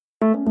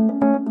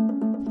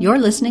You're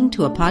listening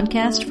to a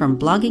podcast from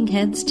Blogging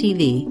Heads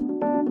TV.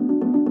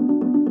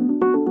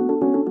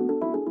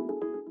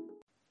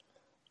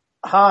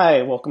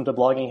 Hi, welcome to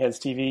Blogging Heads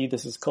TV.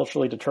 This is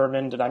Culturally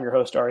Determined, and I'm your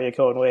host, Aryeh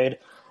Cohen-Wade.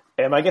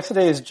 And my guest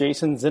today is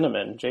Jason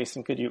Zinoman.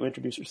 Jason, could you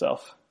introduce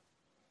yourself?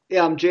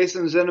 Yeah, I'm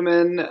Jason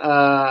Zinoman.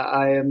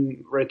 I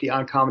write the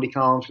On Comedy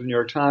columns for the New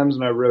York Times,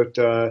 and I wrote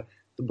the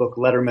book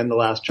Letterman, The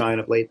Last Giant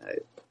of Late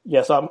Night.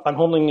 Yes, I'm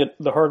holding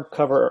the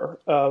hardcover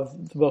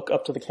of the book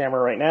up to the camera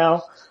right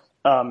now.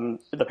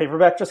 The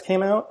paperback just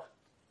came out?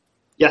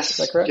 Yes, is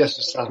that correct? Yes,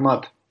 this last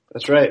month.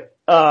 That's right.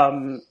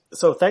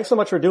 So thanks so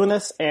much for doing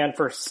this and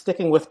for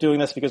sticking with doing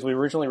this, because we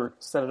originally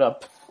set it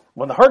up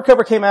when the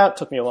hardcover came out. It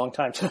took me a long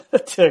time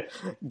to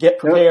get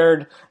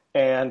prepared,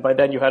 and by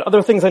then you had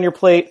other things on your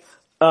plate.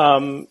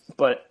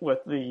 But with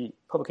the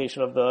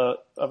publication of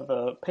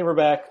the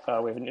paperback,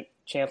 we have a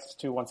chance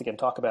to once again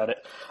talk about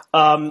it.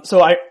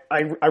 So I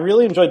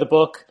really enjoyed the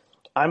book.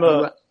 I'm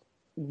a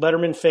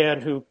Letterman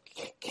fan who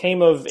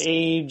came of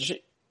age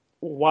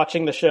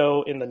watching the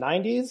show in the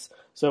 90s,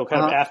 so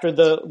kind of after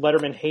the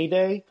Letterman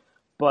heyday.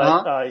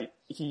 But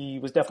he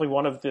was definitely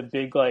one of the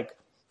big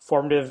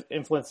formative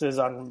influences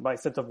on my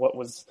sense of what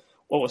was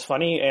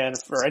funny. And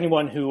for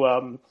anyone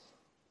who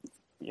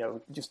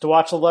just to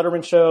watch the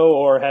Letterman show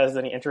or has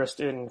any interest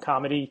in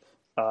comedy,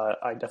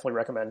 I definitely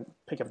recommend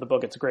picking up the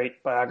book. It's a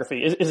great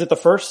biography. Is it the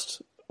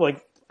first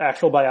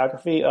actual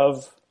biography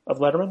of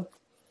Letterman?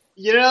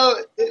 You know,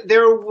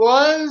 there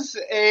was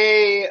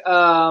a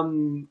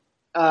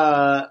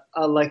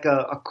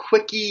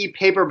quickie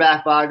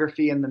paperback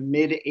biography in the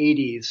mid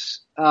 '80s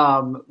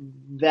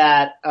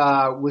that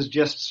was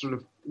just sort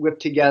of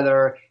whipped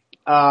together.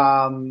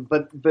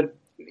 But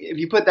if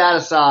you put that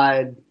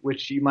aside,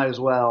 which you might as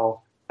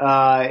well,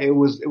 it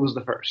was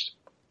the first.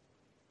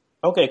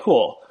 Okay,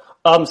 cool.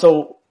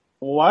 So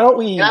why don't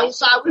we? I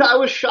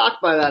was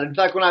shocked by that. In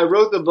fact, when I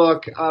wrote the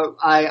book,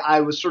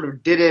 I was sort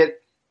of did it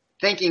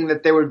thinking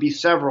that there would be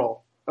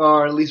several,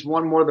 or at least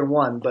one more than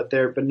one, but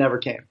never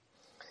came.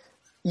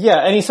 Yeah,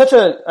 and he's such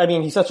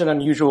an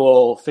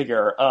unusual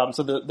figure.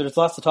 So there's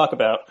lots to talk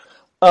about.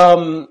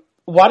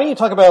 Why don't you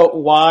talk about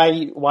why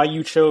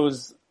you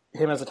chose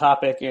him as a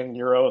topic in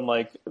your own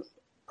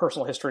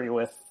personal history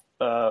with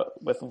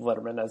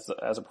Letterman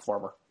as a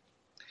performer?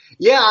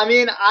 Yeah,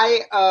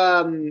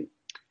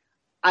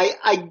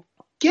 I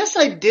guess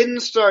I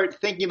didn't start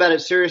thinking about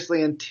it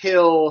seriously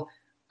until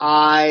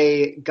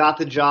I got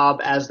the job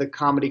as the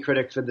comedy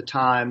critic for the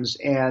Times,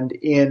 and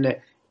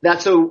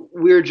that's a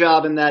weird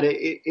job in that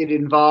it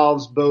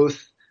involves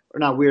both,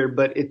 or not weird,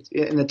 but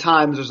in the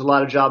Times there's a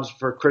lot of jobs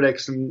for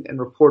critics and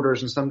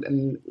reporters,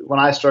 and when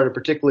I started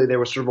particularly there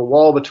was sort of a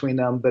wall between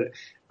them, but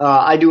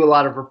I do a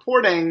lot of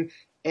reporting,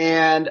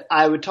 and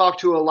I would talk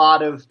to a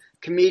lot of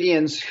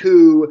comedians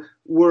who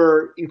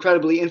were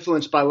incredibly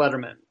influenced by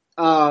Letterman.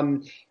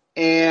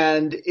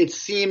 And it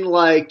seemed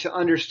like, to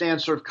understand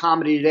sort of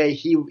comedy today,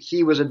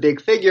 he was a big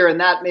figure,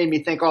 and that made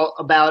me think all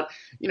about,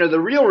 the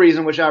real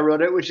reason which I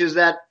wrote it, which is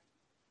that,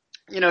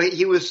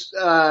 he was,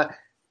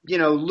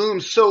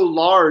 loomed so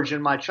large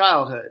in my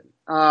childhood.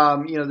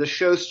 The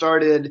show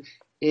started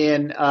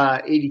in,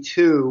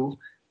 82,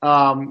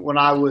 when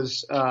I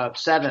was,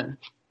 7.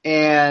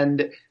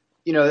 And,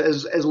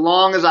 as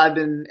long as I've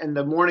been, and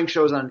the morning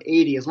show is on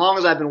 80, as long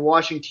as I've been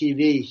watching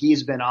TV,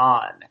 he's been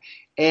on.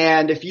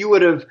 And if you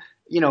would have,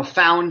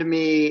 found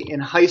me in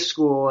high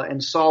school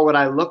and saw what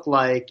I looked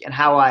like and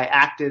how I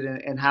acted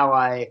and how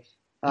I,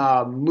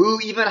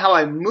 even how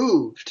I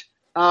moved,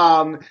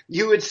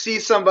 you would see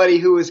somebody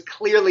who was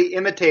clearly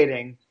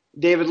imitating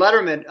David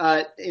Letterman,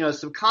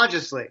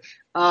 subconsciously.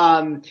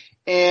 And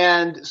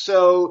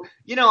so,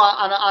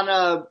 on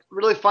a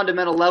really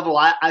fundamental level,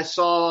 I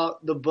saw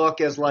the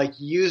book as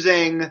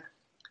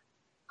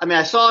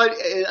I saw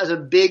it as a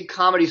big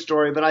comedy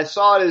story, but I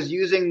saw it as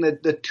using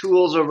the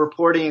tools of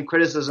reporting and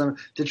criticism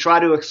to try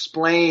to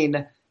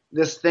explain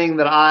this thing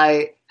that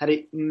I had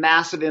a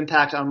massive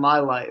impact on my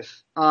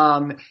life.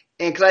 And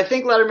because I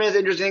think Letterman is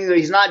interesting that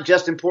he's not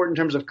just important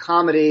in terms of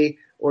comedy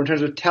or in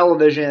terms of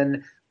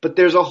television, but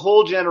there's a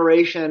whole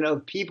generation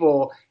of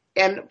people,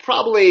 and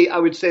probably I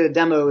would say the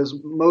demo is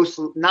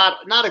mostly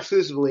not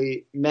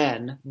exclusively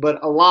men,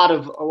 but a lot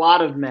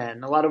of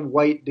men, a lot of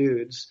white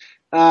dudes,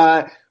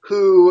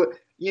 who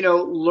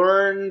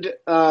learned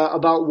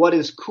about what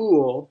is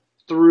cool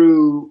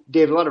through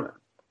David Letterman.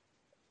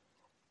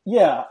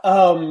 Yeah,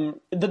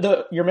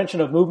 your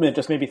mention of movement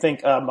just made me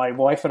think. My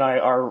wife and I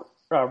are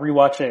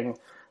rewatching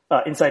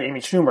Inside Amy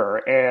Schumer,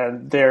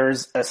 and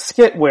there's a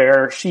skit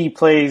where she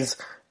plays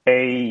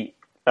a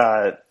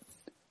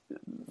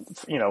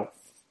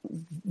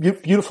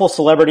beautiful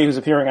celebrity who's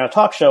appearing on a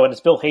talk show, and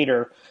it's Bill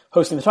Hader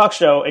hosting the talk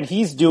show, and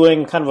he's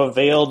doing kind of a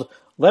veiled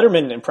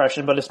Letterman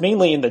impression, but it's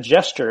mainly in the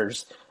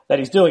gestures that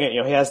he's doing it.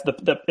 He has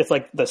it's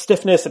like the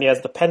stiffness, and he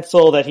has the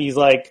pencil that he's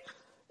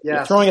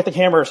throwing at the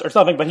camera or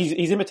something, but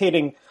he's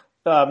imitating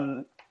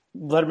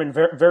Letterman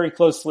very, very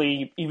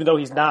closely, even though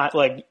he's not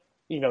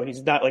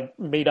he's not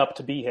made up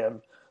to be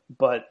him,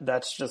 but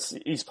that's just,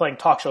 he's playing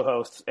talk show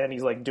hosts and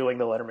he's doing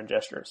the Letterman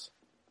gestures.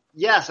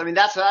 Yes, I mean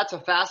that's a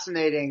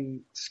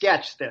fascinating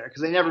sketch there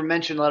because they never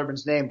mention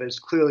Letterman's name, but it's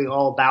clearly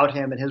all about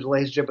him and his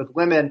relationship with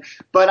women.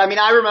 But I mean,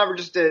 I remember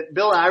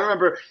I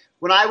remember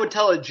when I would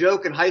tell a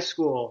joke in high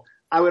school,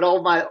 when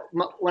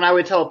I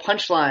would tell a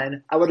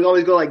punchline, I would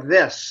always go like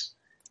this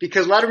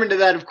because Letterman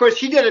did that. Of course,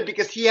 he did it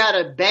because he had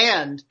a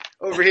band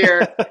over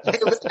here. They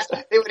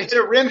would hit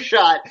a rim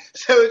shot,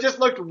 so it just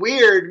looked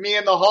weird. Me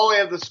in the hallway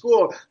of the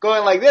school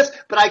going like this,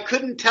 but I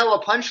couldn't tell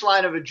a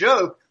punchline of a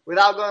joke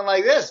without going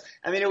like this.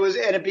 I mean,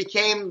 it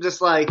became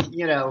just like,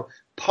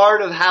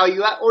 part of how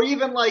or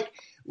even like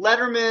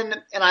Letterman,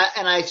 and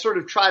I sort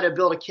of try to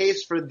build a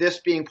case for this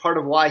being part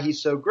of why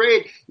he's so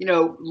great,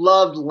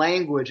 loved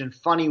language and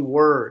funny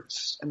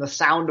words and the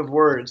sound of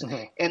words.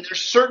 Mm-hmm. And there's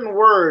certain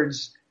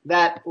words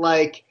that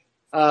like,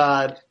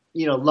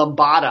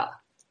 lambada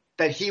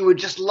that he would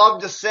just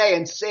love to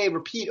say,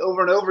 repeat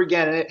over and over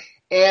again.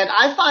 And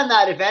I find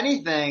that if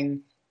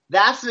anything,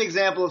 that's an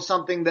example of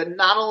something that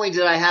not only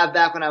did I have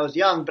back when I was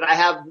young, but I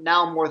have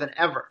now more than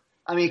ever.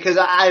 I mean, because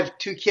I have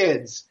 2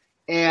 kids,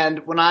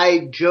 and when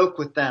I joke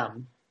with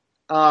them,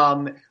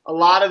 a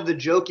lot of the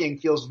joking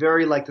feels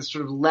very like the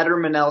sort of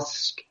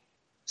Letterman-esque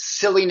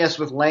silliness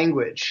with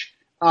language.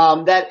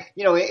 That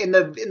in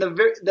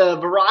the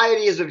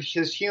varieties of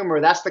his humor,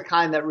 that's the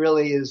kind that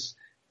really is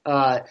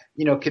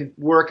could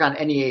work on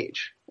any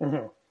age.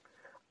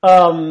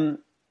 Mm-hmm.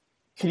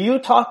 Can you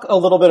talk a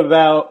little bit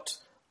about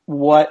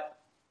what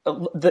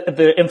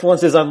the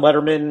influences on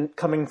Letterman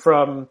coming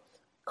from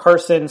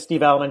Carson,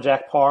 Steve Allen, and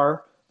Jack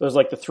Paar? Those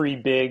like the 3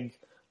 big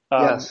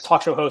yes.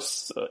 talk show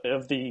hosts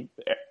of the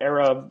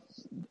era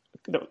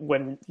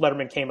when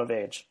Letterman came of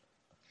age.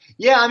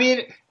 Yeah, I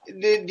mean,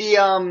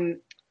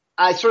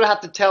 I sort of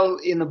have to tell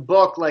in the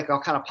book like a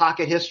kind of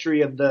pocket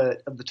history of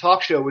the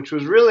talk show, which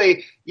was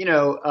really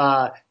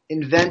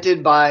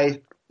invented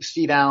by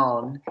Steve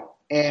Allen,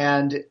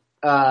 and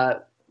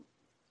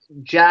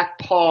Jack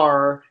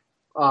Paar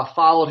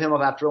followed him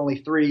up after only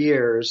 3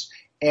 years,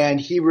 and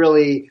he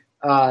really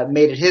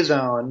made it his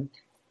own.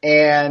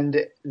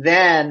 And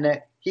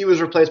then he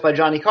was replaced by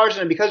Johnny Carson,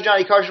 and because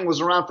Johnny Carson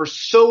was around for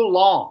so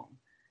long,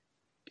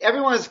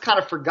 everyone has kind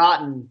of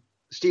forgotten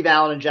Steve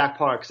Allen and Jack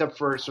Paar, except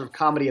for sort of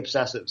comedy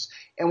obsessives.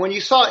 And when you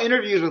saw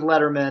interviews with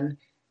Letterman,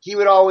 he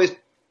would always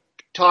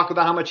talk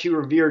about how much he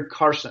revered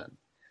Carson.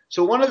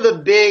 So one of the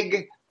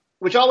big,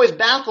 which always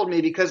baffled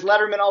me because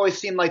Letterman always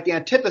seemed like the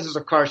antithesis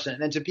of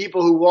Carson. And to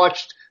people who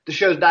watched the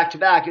shows back to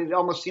back, it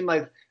almost seemed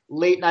like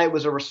Late Night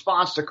was a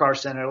response to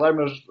Carson, or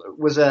Letterman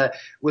was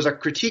a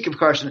critique of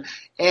Carson.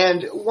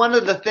 And one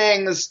of the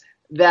things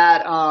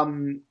that,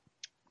 one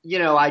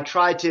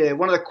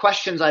of the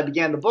questions I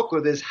began the book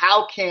with is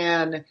how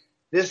can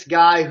this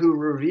guy who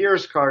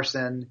reveres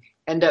Carson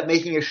end up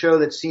making a show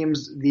that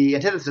seems the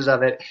antithesis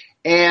of it?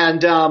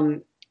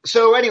 And,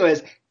 so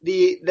anyways,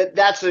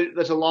 that's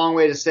a long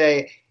way to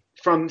say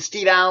from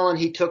Steve Allen,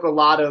 he took a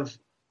lot of,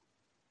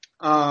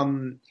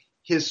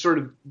 his sort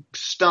of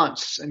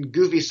stunts and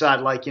goofy side,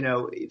 like,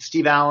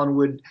 Steve Allen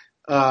would,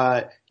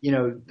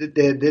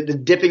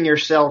 the dipping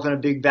yourself in a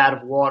big vat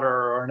of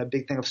water or in a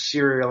big thing of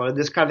cereal or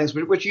this kind of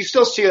things, which you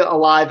still see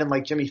alive in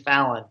like Jimmy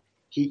Fallon,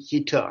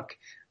 he took.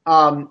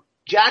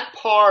 Jack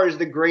Paar is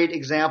the great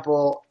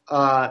example,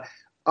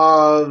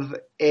 of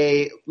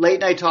a late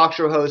night talk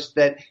show host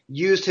that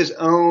used his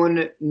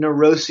own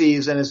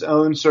neuroses and his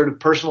own sort of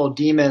personal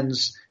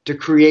demons to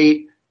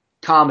create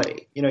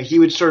comedy. He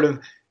would sort of,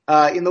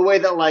 in the way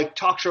that like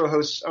talk show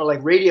hosts or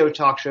like radio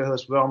talk show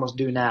hosts would almost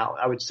do now,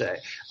 I would say.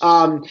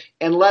 And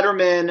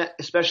Letterman,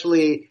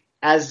 especially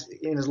as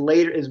in his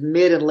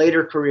mid and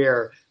later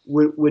career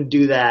would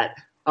do that.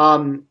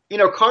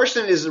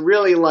 Carson is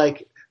really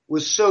like,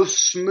 was so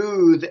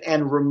smooth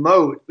and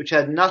remote, which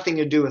had nothing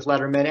to do with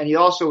Letterman. And he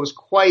also was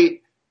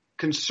quite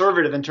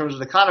conservative in terms of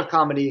the kind of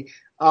comedy.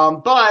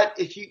 But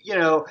if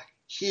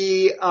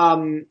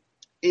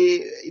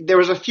there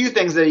was a few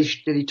things that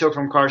he took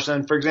from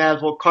Carson. For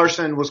example,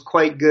 Carson was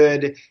quite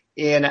good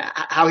in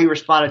how he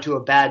responded to a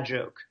bad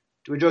joke,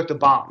 to a joke that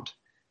bombed.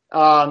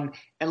 And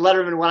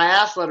Letterman, when I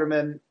asked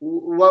Letterman,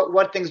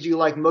 what things do you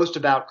like most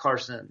about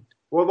Carson?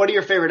 What are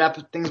your favorite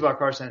things about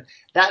Carson?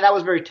 That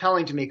was very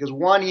telling to me because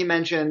one, he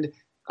mentioned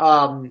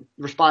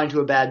responding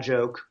to a bad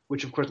joke,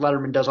 which of course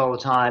Letterman does all the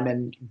time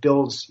and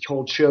builds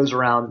whole shows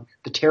around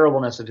the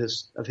terribleness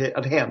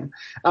of him.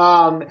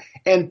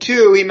 And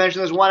two, he mentioned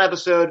there's one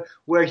episode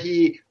where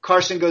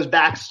Carson goes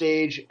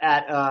backstage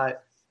at a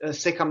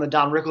sitcom that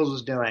Don Rickles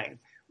was doing,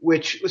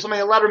 which was something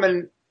that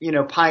Letterman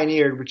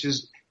pioneered, which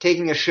is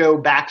taking a show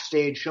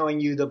backstage, showing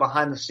you the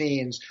behind the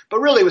scenes, but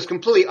really was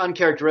completely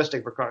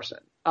uncharacteristic for Carson.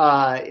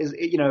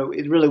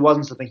 It really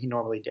wasn't something he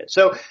normally did.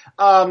 So,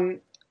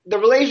 the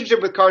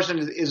relationship with Carson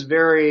is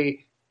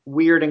very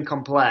weird and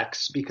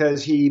complex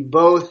because he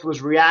both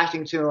was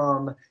reacting to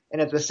him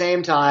and at the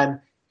same time,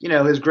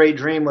 his great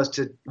dream was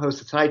to host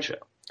the Tonight Show.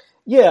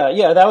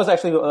 Yeah, that was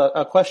actually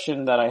a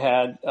question that I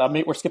had.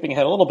 We're skipping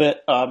ahead a little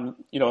bit.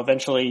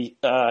 Eventually,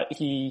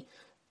 he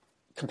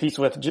competes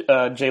with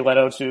Jay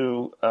Leno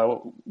to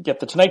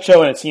get the Tonight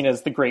Show, and it's seen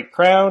as the Great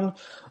Crown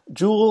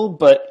Jewel.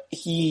 But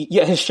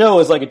his show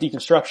is like a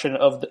deconstruction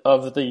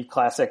of the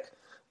classic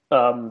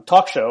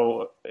talk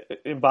show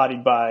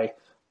embodied by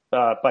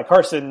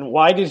Carson.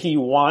 Why did he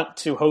want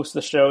to host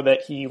the show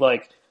that he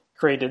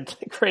created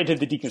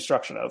the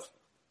deconstruction of?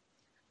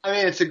 I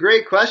mean, it's a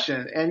great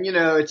question, and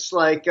it's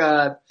like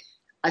I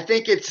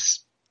think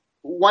it's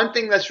one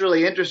thing that's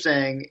really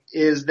interesting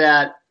is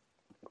that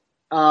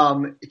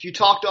if you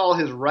talk to all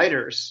his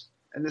writers,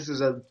 and this is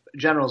a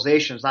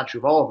generalization, it's not true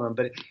of all of them,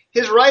 but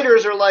his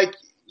writers are like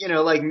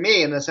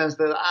me in the sense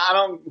that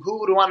who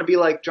would want to be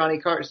like Johnny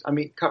Carson? I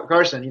mean,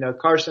 Carson,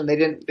 Carson, they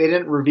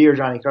didn't revere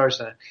Johnny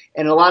Carson.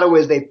 And in a lot of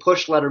ways, they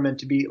pushed Letterman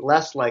to be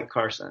less like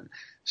Carson.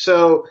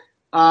 So,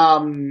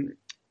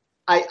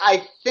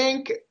 I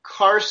think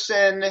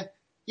Carson,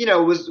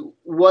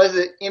 was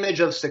an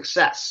image of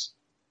success.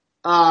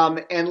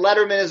 And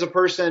Letterman is a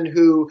person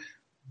who,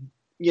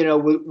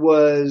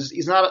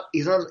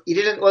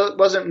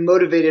 wasn't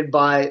motivated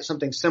by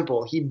something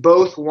simple. He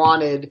both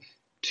wanted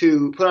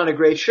to put on a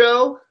great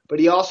show, but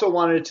he also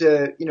wanted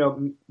to,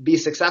 be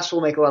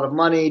successful, make a lot of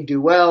money, do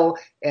well.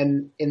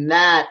 And in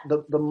that,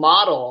 the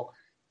model,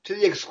 to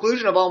the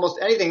exclusion of almost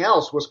anything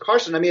else, was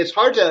Carson. I mean, it's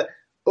hard to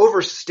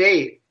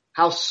overstate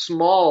how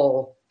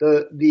small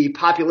the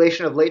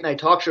population of late night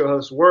talk show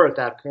hosts were at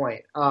that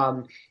point.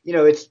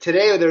 It's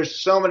today there's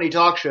so many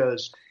talk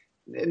shows.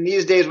 In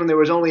these days when there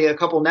was only a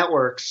couple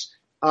networks,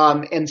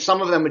 and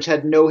some of them which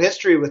had no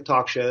history with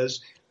talk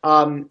shows,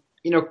 Carson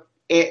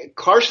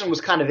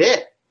was kind of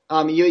it.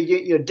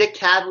 Dick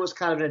Cavett was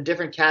kind of in a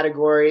different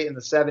category in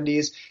the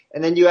 70s.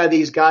 And then you had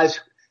these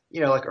guys,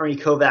 like Ernie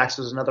Kovacs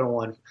was another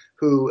one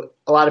who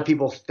a lot of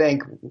people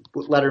think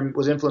Letterman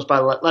was influenced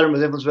by, but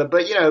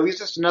he's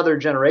just another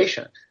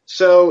generation.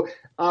 So,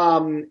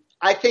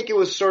 I think it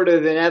was sort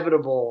of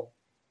inevitable.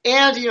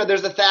 And,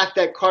 there's the fact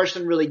that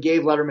Carson really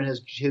gave Letterman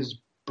his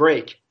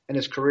break in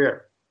his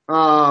career.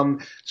 We're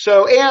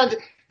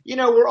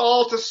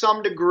all to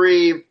some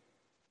degree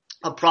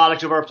a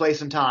product of our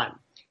place and time.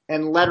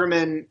 And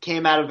Letterman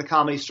came out of the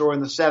Comedy Store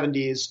in the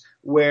 70s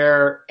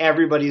where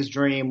everybody's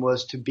dream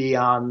was to be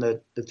on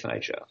the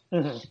Tonight Show.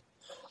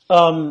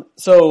 Mm-hmm.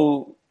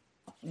 So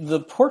the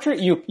portrait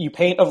you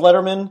paint of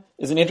Letterman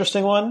is an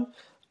interesting one.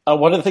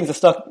 One of the things that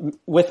stuck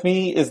with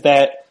me is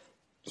that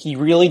he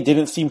really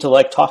didn't seem to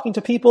like talking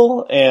to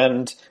people.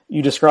 And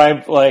you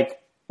described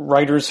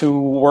writers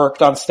who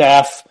worked on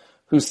staff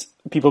whose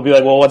people would be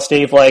like, well, what's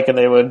Dave like? And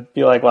they would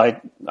be like,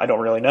 I don't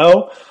really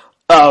know.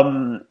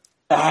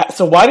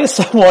 So why does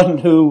someone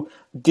who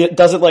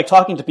doesn't like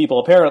talking to people,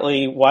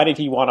 apparently, why did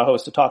he want to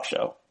host a talk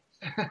show?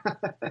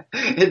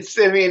 It's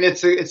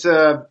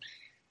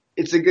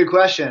a good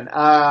question.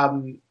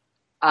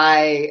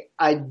 I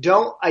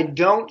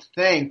don't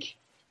think,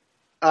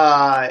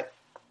 at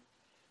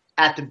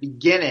the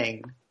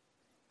beginning,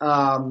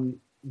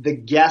 the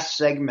guest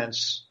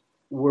segments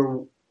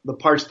were the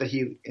parts that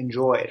he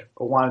enjoyed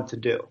or wanted to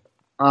do.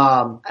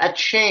 That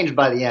changed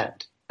by the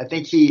end. I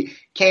think he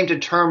came to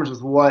terms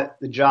with what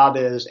the job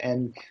is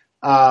and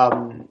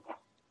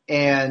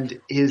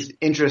his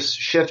interests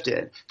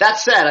shifted. That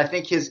said, I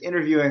think his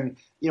interviewing,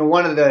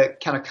 one of the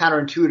kind of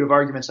counterintuitive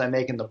arguments I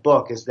make in the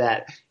book is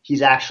that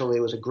he's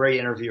actually was a great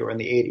interviewer in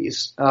the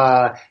 80s.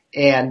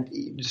 And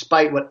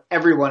despite what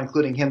everyone,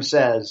 including him,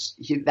 says,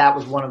 that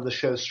was one of the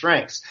show's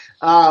strengths.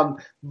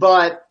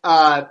 But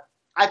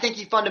I think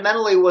he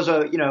fundamentally was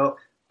a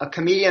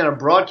comedian and a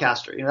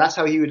broadcaster. That's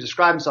how he would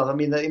describe himself. I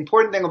mean, the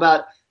important thing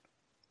about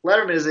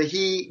Letterman is that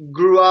he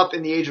grew up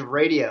in the age of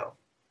radio,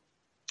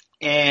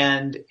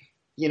 and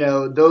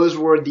those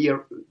were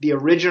the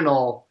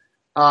original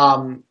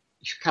kind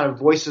of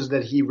voices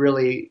that he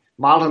really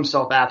modeled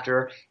himself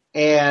after.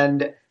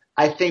 And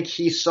I think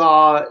he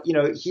saw,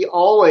 he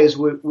always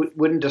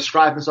wouldn't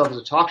describe himself as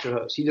a talk show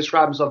host. He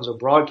described himself as a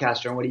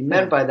broadcaster, and what he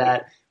meant by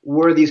that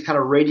were these kind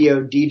of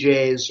radio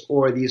DJs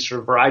or these sort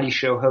of variety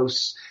show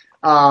hosts.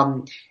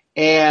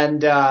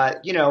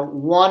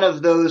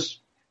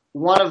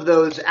 One of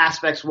those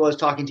aspects was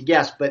talking to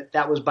guests, but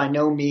that was by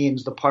no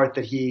means the part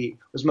that he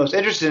was most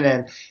interested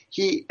in.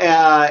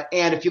 And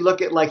if you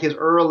look at his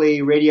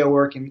early radio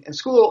work in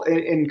school,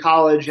 in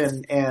college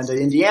and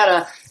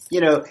Indiana,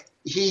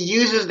 he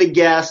uses the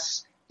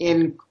guests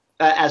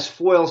as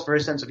foils for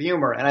his sense of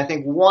humor. And I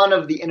think one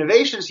of the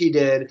innovations he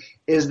did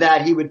is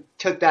that he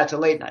took that to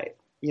late night.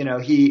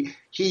 He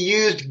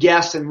used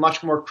guests in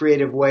much more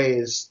creative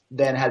ways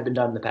than had been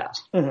done in the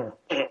past.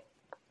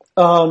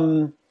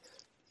 Mm-hmm.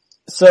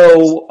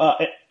 So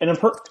an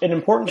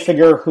important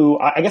figure who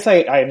I guess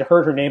I had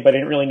heard her name, but I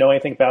didn't really know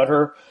anything about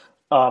her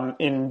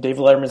in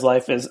David Letterman's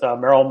life is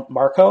Meryl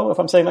Marco, if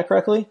I'm saying that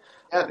correctly.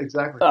 Yeah,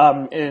 exactly.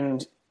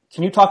 And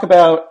can you talk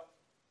about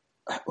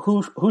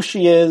who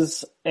she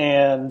is,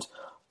 and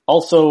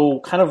also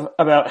kind of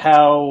about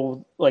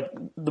how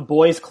the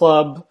boys'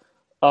 club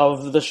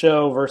of the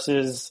show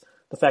versus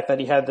the fact that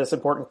he had this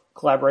important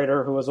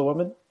collaborator who was a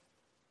woman?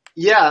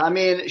 Yeah, I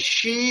mean,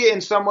 she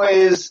in some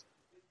ways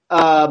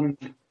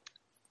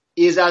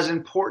is as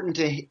important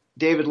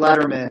David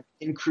Letterman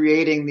in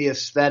creating the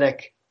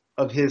aesthetic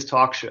of his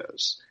talk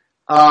shows.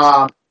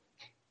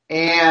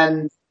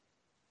 And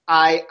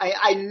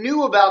I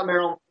knew about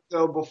Marilyn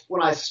Monroe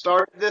when I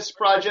started this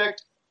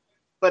project,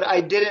 but I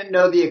didn't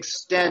know the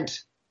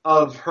extent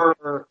of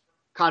her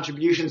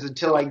contributions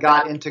until I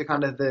got into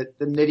kind of the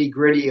nitty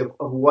gritty of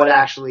what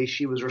actually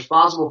she was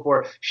responsible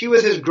for. She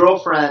was his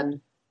girlfriend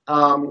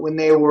when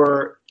they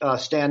were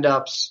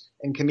stand-ups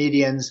and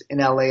comedians in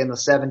LA in the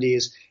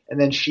 70s,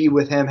 and then she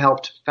with him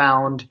helped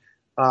found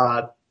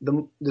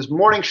this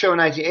morning show in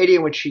 1980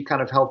 in which she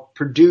kind of helped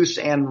produce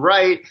and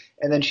write,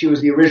 and then she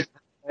was the original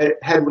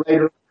head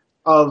writer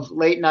of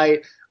Late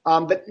Night.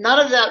 But none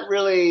of that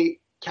really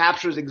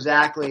captures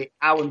exactly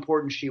how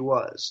important she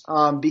was,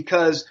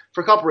 because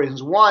for a couple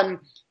reasons. One,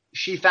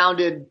 she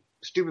founded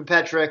Stupid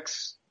Pet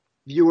Tricks,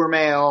 Viewer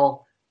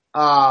Mail,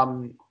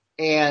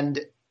 and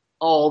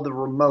all the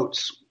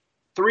remotes,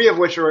 3 of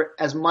which are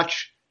as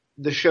much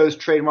the show's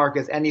trademark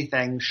as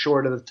anything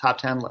short of the top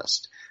 10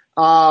 list.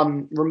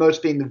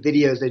 Remotes being the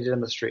videos they did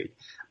on the street.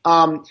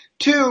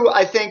 2,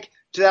 I think,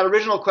 to that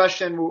original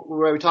question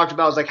where we talked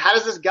about was like, how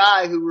does this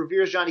guy who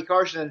reveres Johnny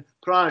Carson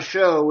put on a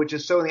show which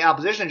is so in the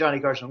opposition to Johnny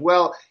Carson?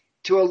 Well,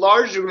 to a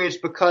large degree, it's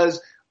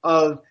because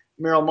of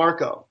Meryl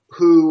Marco,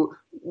 who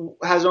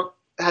has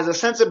a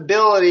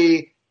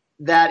sensibility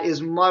that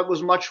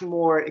was much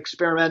more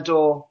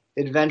experimental,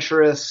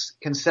 adventurous,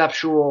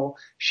 conceptual.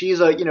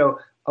 She's a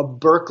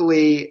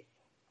Berkeley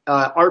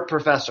art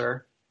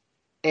professor,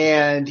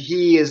 and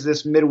he is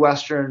this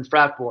Midwestern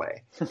frat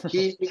boy.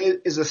 He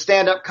is a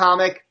stand-up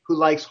comic who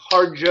likes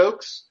hard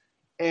jokes,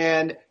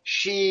 and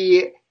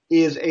she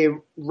is a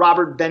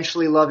Robert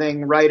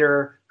Benchley-loving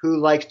writer who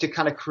likes to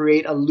kind of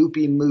create a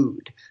loopy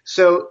mood.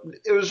 So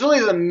it was really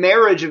the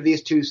marriage of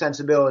these two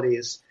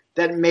sensibilities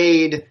that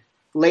made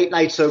Late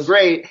Night so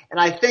great.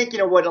 And I think,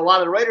 what a lot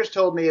of the writers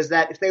told me is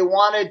that if they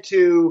wanted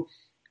to,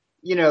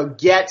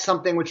 get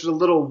something which was a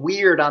little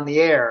weird on the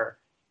air,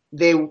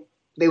 they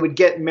would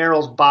get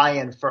Meryl's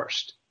buy-in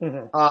first.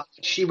 Mm-hmm.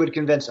 She would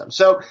convince them.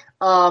 So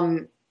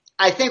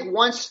I think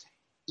once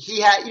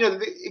he had,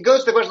 it goes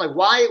to the question, like,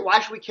 why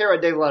should we care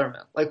about David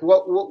Letterman? Like,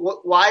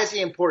 why is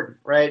he important,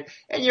 right?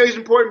 And, he's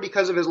important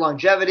because of his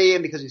longevity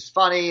and because he's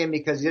funny and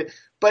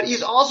but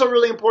he's also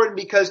really important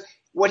because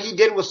what he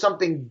did was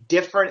something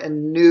different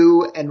and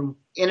new and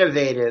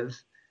innovative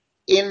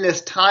in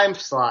this time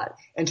slot.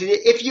 And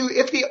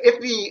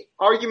if the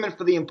argument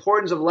for the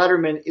importance of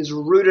Letterman is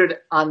rooted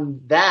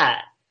on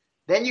that,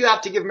 then you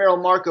have to give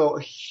Meryl Marco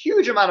a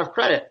huge amount of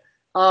credit.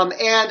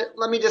 And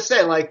let me just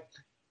say,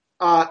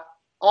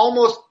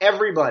 almost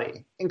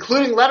everybody,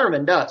 including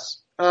Letterman, does.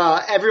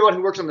 Everyone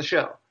who works on the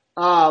show.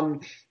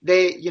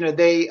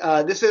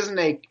 This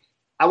isn't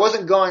I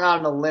wasn't going out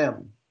on a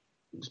limb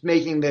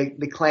making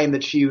the claim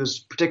that she was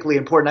particularly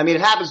important. I mean,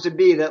 it happens to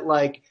be that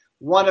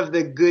one of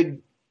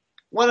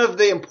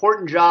the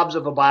important jobs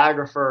of a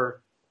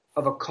biographer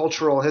of a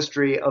cultural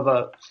history of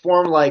a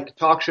form like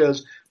talk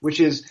shows, which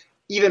is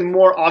even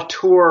more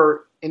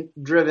auteur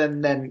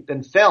driven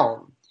than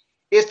film,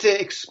 is to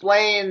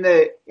explain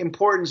the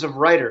importance of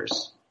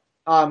writers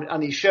on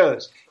these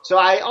shows. So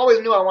I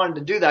always knew I wanted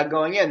to do that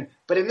going in,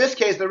 but in this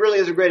case, there really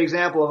is a great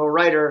example of a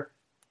writer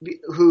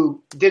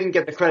who didn't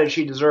get the credit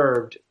she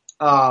deserved.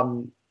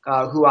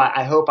 Who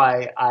I hope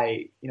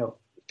I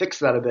fix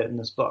that a bit in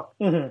this book.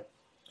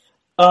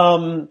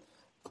 Mm-hmm.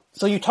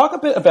 So you talk a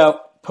bit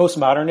about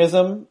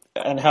postmodernism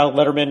and how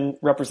Letterman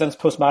represents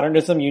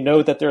postmodernism. You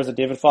know that there's a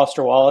David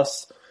Foster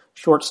Wallace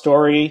short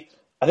story,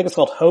 I think it's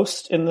called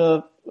Host in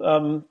the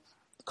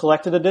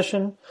collected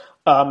edition,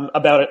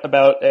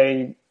 about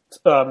a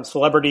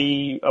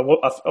celebrity,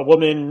 a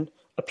woman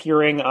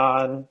appearing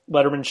on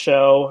Letterman's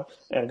show,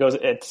 and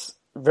it's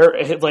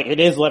it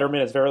is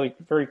Letterman. It's very,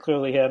 very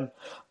clearly him.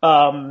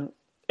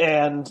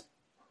 And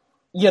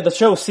yeah, the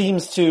show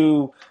seems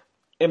to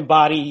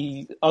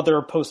embody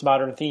other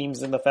postmodern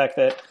themes in the fact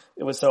that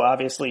it was so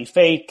obviously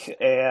fake.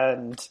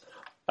 And,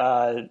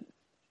 how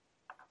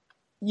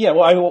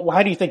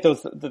do you think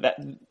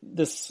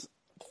this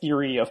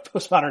theory of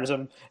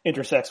postmodernism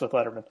intersects with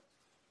Letterman?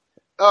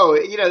 Oh,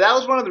 that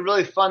was one of the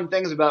really fun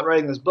things about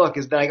writing this book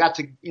is that I got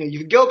to,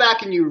 you go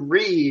back and you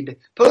read.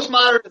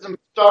 Postmodernism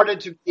started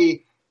to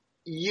be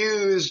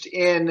used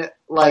in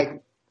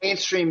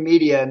mainstream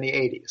media in the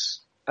 80s.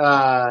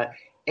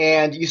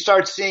 And you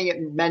start seeing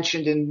it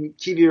mentioned in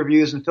TV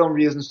reviews and film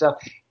reviews and stuff.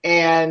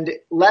 And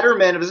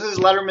Letterman, this is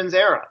Letterman's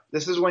era.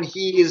 This is when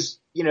he's,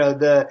 he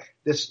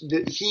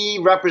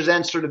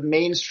represents sort of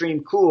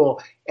mainstream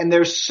cool. And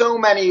there's so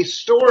many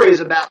stories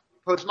about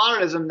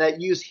postmodernism that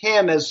use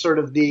him as sort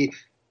of the,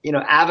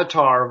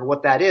 avatar of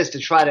what that is to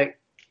try to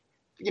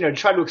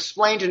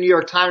explain to New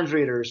York Times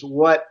readers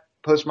what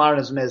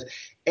postmodernism is.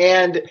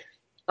 And,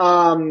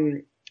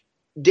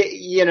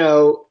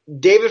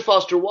 David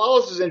Foster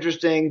Wallace is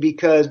interesting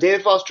because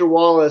David Foster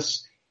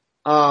Wallace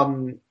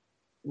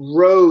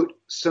wrote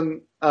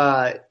some,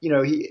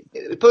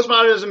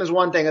 postmodernism is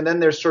one thing, and then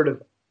there's sort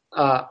of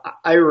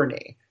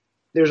irony.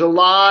 There's a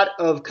lot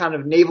of kind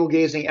of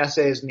navel-gazing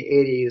essays in the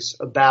 80s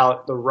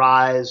about the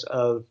rise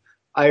of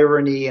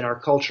irony in our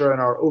culture and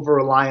our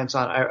over-reliance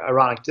on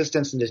ironic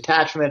distance and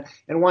detachment.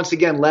 And once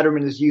again,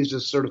 Letterman is used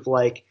as sort of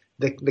like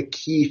the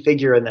key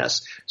figure in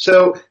this.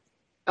 So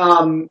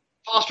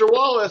Foster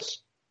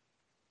Wallace,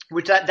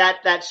 which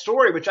that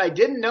story, which I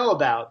didn't know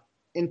about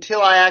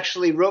until I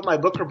actually wrote my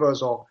book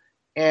proposal,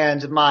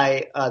 and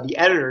the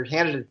editor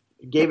handed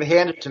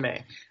it to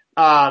me,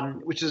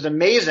 which is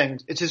amazing.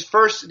 It's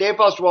Dave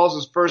Foster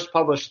Wallace's first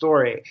published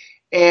story,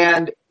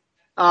 and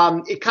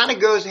it kind of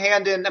goes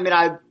hand in. I mean,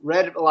 I've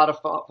read a lot of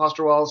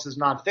Foster Wallace's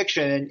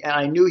nonfiction, and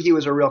I knew he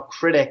was a real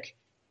critic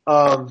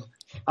of,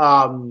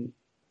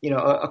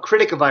 a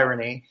critic of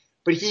irony.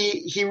 But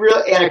he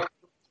really and a critic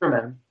of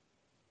Letterman.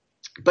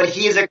 But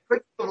he is a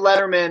critic of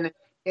Letterman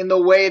in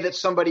the way that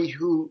somebody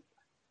who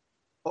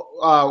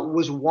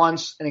was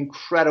once an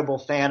incredible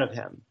fan of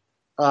him.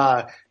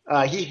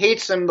 He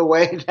hates him the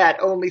way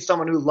that only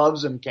someone who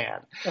loves him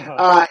can.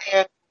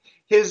 And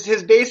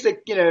his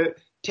basic,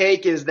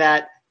 take is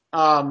that,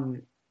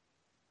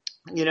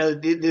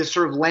 this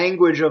sort of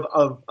language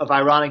of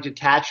ironic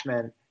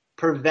detachment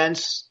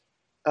prevents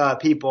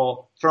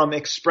people from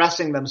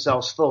expressing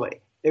themselves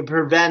fully. It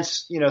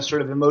prevents,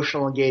 sort of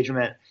emotional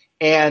engagement.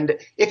 And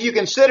if you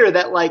consider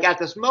that, like, at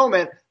this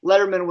moment,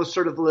 Letterman was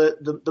sort of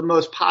the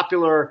most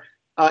popular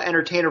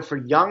entertainer for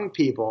young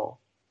people,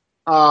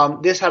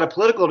 this had a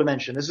political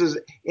dimension. This is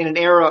in an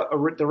era,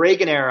 the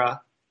Reagan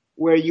era,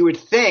 where you would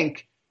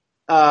think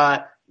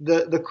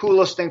the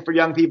coolest thing for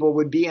young people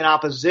would be in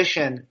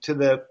opposition to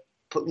the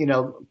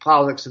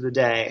politics of the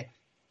day,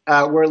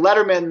 where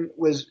Letterman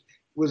was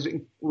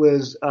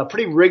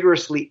pretty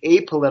rigorously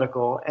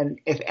apolitical, and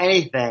if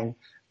anything,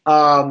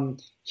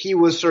 he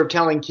was sort of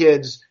telling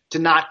kids to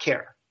not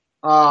care,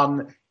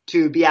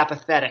 to be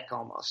apathetic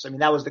almost. I mean,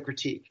 that was the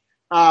critique.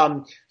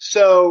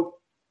 So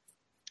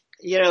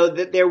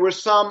there were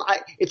some.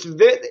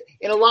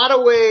 In a lot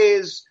of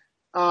ways,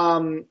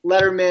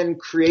 Letterman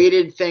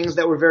created things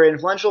that were very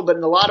influential, but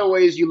in a lot of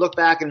ways, you look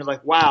back and it's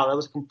like, wow, that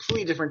was a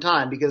completely different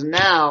time. Because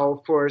now,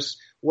 of course,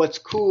 what's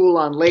cool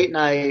on late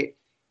night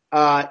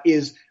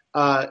is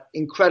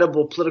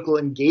incredible political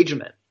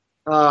engagement,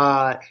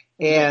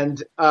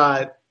 and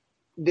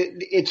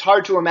it's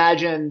hard to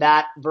imagine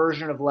that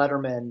version of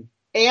Letterman,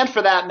 and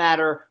for that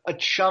matter, a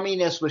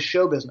chumminess with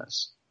show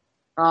business,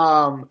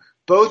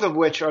 both of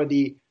which are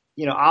the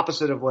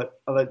opposite of what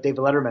David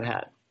Letterman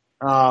had.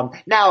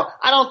 Now,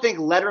 I don't think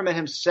Letterman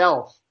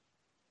himself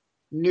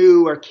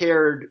knew or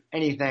cared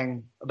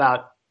anything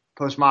about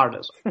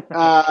postmodernism,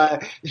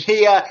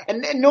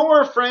 and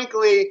nor,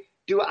 frankly,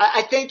 do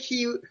I think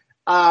he.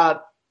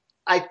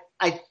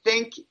 I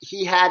think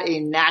he had a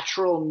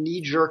natural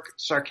knee-jerk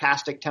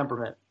sarcastic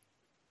temperament.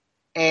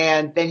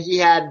 And then he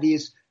had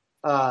these,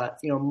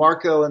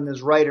 Marco and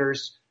his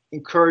writers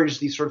encouraged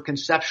these sort of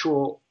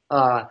conceptual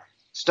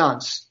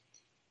stunts.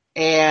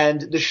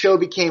 And the show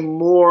became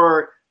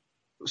more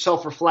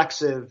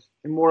self-reflexive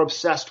and more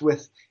obsessed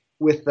with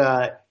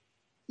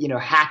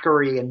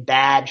hackery and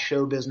bad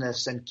show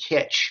business and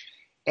kitsch.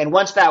 And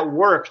once that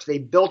worked, they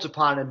built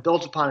upon it and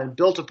built upon it and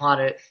built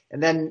upon it.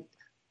 And then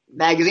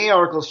magazine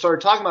articles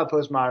started talking about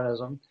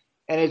postmodernism,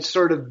 and it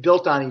sort of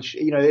built on each.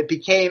 It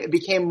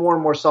became more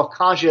and more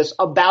self-conscious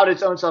about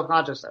its own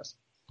self-consciousness.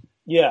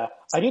 Yeah,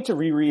 I need to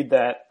reread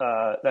that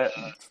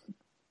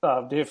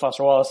David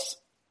Foster Wallace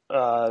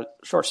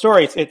short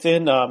story. It's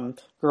in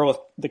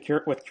Girl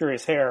with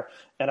Curious Hair,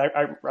 and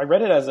I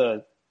read it as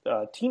a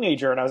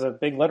teenager, and I was a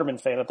big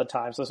Letterman fan at the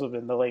time. So this was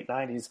in the late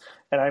 '90s,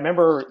 and I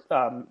remember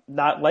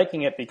not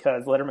liking it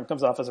because Letterman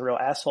comes off as a real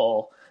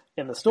asshole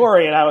in the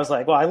story, and I was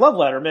like, well, I love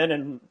Letterman,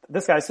 and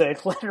this guy's saying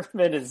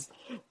Letterman is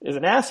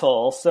an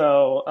asshole,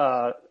 so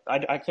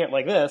I can't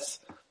like this.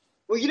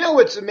 Well,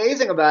 what's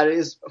amazing about it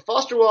is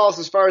Foster Wallace,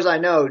 as far as I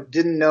know,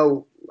 didn't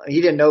know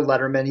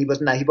Letterman. He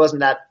wasn't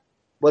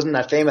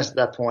that famous at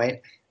that point.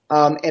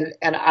 And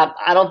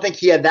I don't think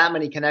he had that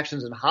many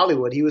connections in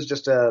Hollywood. He was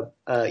just an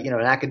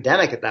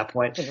academic at that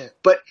point. Mm-hmm.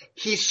 But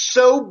he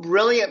so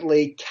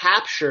brilliantly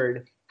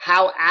captured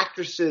how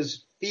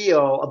actresses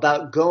feel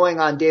about going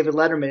on David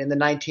Letterman in the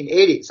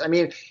 1980s. I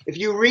mean, if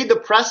you read the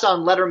press on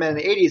Letterman in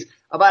the 80s,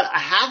 about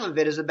half of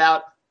it is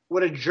about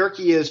what a jerk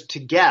he is to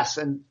guests,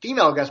 and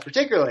female guests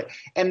particularly.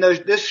 And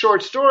this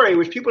short story,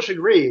 which people should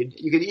read,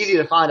 you can easy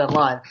to find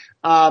online,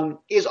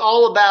 is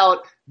all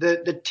about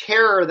the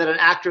terror that an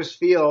actress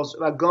feels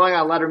about going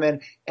on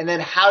Letterman, and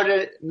then how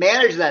to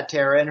manage that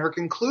terror. And her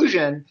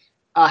conclusion,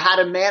 how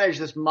to manage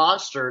this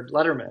monster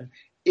Letterman,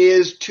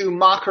 is to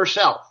mock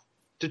herself,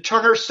 to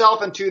turn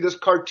herself into this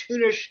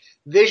cartoonish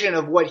vision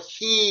of what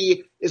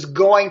he is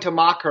going to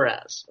mock her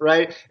as,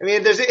 right? I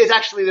mean, there's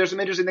some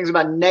interesting things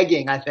about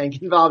negging, I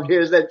think, involved here,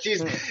 is that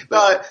she's,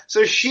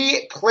 so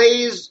she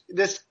plays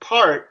this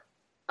part,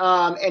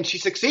 and she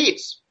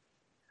succeeds,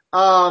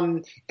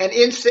 and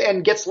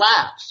gets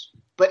laughs.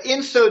 But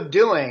in so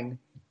doing,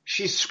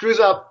 she screws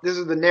up, this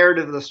is the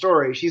narrative of the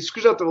story, she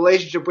screws up the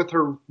relationship with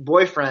her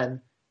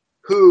boyfriend,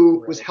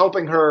 who was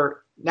helping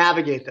her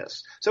navigate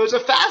this. So it's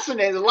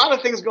there's a lot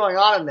of things going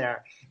on in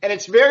there, and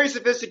it's very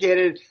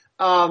sophisticated.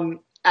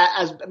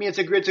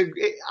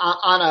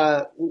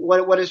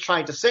 what it's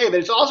trying to say, but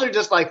it's also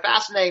just like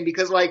fascinating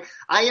because like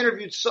I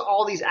interviewed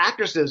all these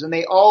actresses and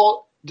they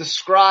all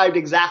described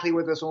exactly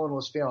what this woman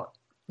was feeling.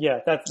 Yeah,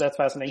 that's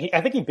fascinating.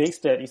 I think he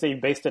based it. He said he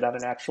based it on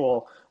an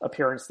actual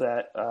appearance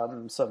that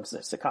some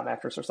sitcom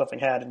actress or something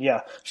had. And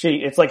yeah,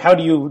 it's like, how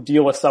do you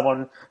deal with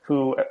someone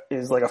who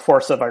is like a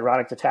force of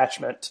ironic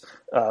detachment?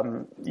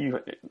 And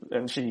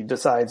she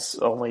decides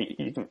only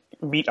you can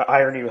meet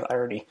irony with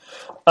irony.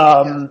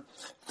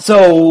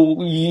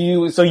 So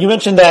you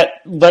mentioned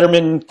that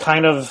Letterman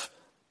kind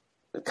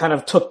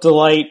of took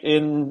delight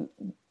in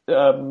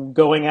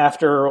going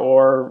after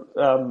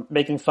or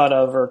making fun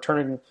of or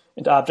turning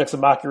into objects of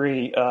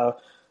mockery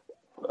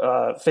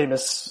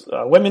famous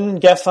women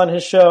guests on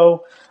his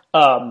show.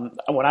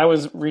 When I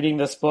was reading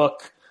this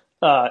book,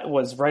 it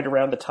was right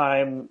around the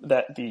time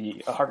that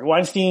the Harvey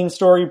Weinstein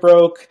story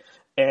broke,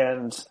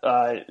 and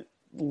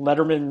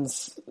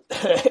Letterman's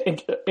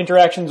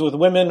interactions with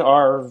women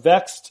are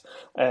vexed,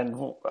 and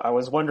I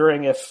was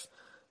wondering if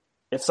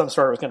some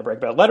story was going to break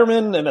about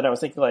Letterman, and then I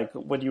was thinking, like,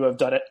 would you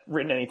have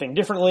written anything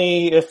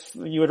differently if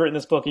you had written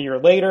this book a year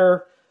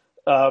later?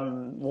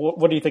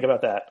 What do you think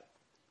about that?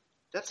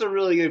 That's a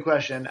really good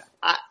question.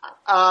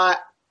 I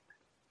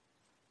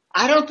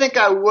don't think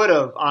I would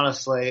have,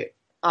 honestly,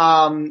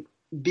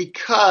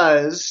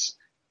 because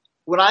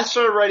when I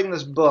started writing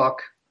this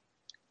book,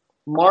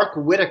 Mark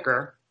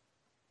Whitaker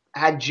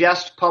had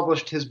just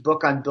published his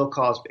book on Bill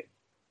Cosby.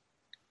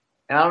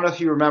 And I don't know if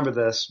you remember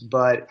this,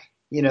 but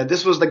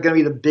this was going to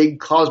be the big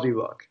Cosby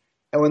book.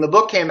 And when the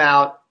book came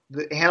out,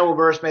 Hannibal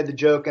Buress made the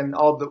joke and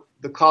all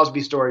the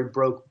Cosby story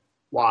broke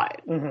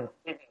wide.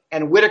 Mm-hmm.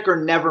 And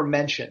Whitaker never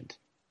mentioned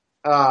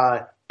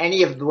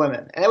any of the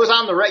women. And it was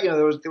on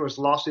the there was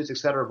lawsuits, et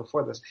cetera,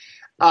 before this.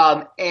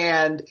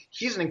 And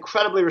he's an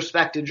incredibly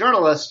respected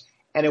journalist,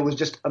 and it was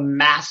just a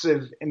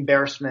massive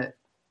embarrassment.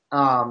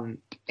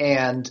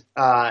 And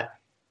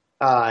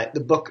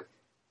the book,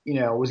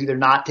 was either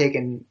not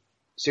taken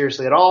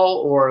seriously at all,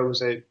 or it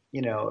was it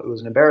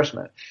was an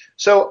embarrassment.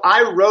 So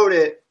I wrote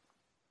it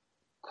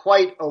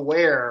quite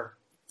aware.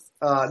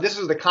 This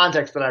is the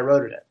context that I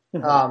wrote it in.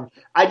 Mm-hmm.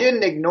 I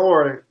didn't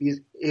ignore his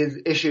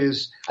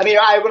issues. I mean,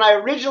 when I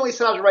originally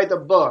set out to write the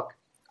book,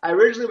 I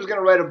originally was going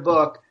to write a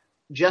book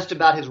just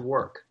about his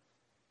work,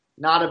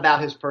 not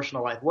about his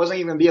personal life. It wasn't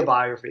even going to be a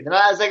biography. Then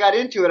as I got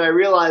into it, I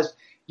realized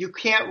you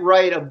can't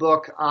write a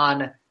book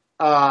on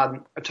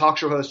a talk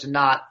show host and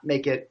not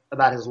make it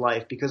about his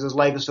life, because his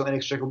life is so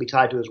inextricably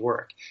tied to his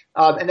work.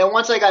 And then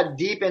once I got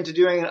deep into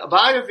doing a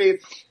biography,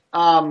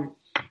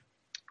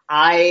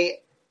 I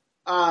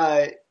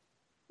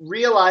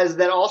realized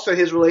that also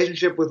his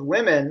relationship with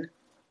women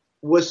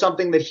was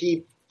something that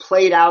he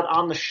played out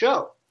on the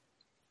show.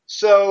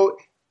 So,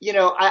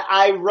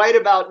 I write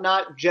about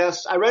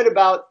I write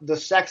about the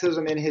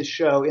sexism in his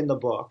show in the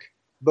book,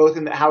 both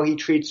in how he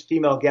treats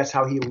female guests,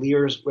 how he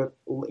leers with,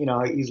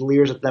 he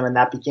leers at them. And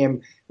that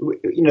became,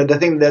 the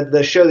thing that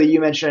the show that you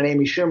mentioned, an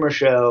Amy Schumer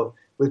show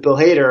with Bill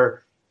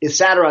Hader, is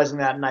satirizing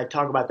that. And I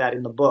talk about that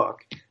in the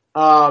book.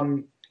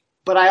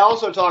 But I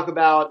also talk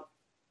about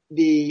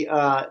the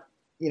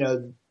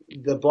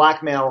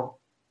blackmail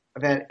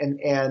event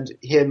and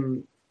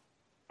him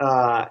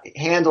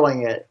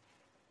handling it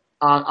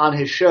on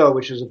his show,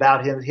 which is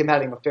about him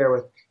having an affair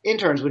with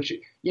interns, which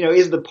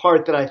is the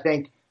part that I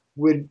think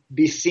would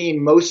be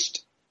seen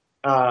most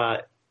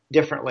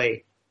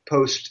differently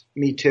post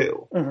Me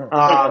Too.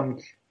 Mm-hmm.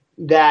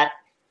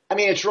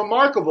 It's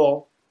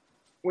remarkable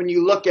when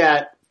you look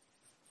at,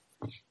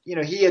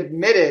 he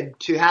admitted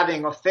to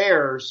having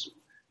affairs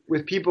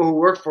with people who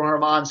worked for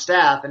him on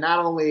staff, and not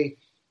only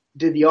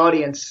did the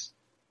audience,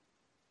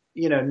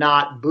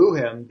 not boo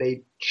him,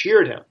 they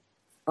cheered him.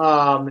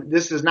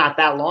 This is not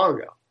that long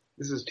ago.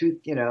 This is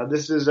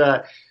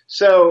I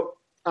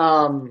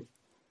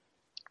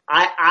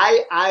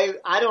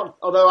don't,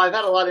 although I've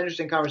had a lot of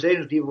interesting conversations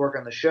with people working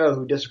on the show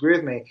who disagree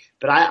with me,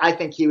 but I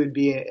think he would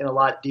be in a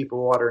lot deeper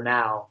water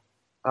now,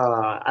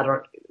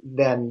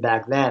 than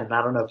back then. And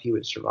I don't know if he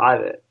would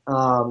survive it.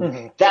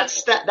 Mm-hmm. That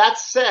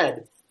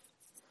said,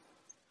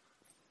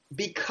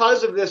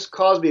 because of this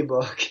Cosby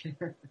book,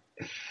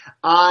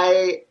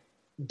 I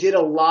did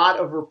a lot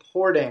of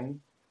reporting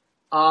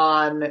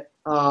on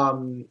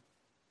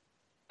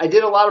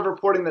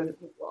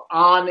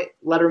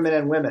Letterman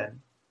and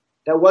women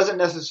that wasn't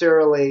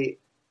necessarily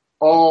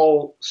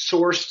all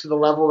sourced to the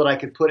level that I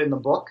could put in the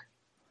book,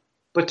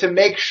 but to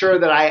make sure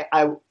that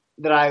I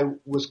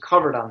was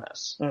covered on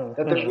this. Mm-hmm.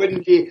 That there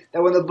wouldn't be,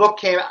 that when the book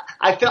came out,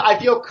 I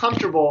feel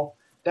comfortable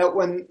that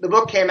when the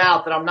book came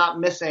out that I'm not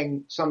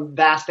missing some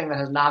vast thing that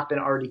has not been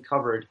already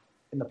covered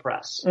in the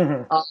press.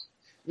 Mm-hmm.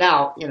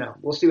 Now,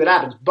 we'll see what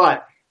happens,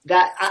 but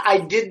that I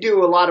did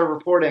do a lot of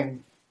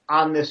reporting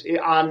on this,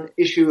 on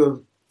issue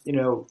of,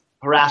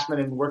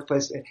 harassment in the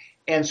workplace,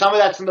 and some of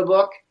that's in the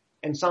book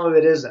and some of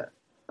it isn't.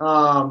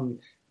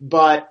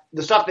 But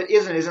the stuff that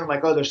isn't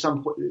like, oh, there's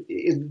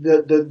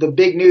the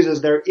big news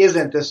is there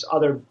isn't this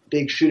other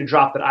big shoe to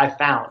drop that I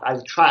found.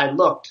 I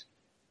looked,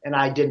 and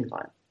I didn't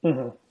find.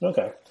 Mm-hmm.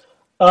 Okay.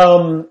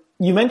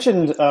 You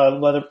mentioned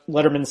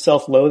Letterman's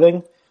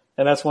self-loathing,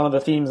 and that's one of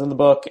the themes in the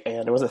book,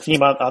 and it was a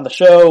theme on the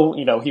show.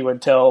 You know, he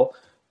would tell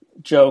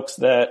jokes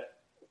that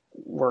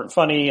weren't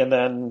funny and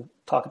then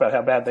talk about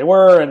how bad they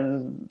were,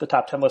 and the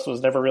top 10 list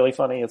was never really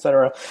funny,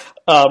 etc.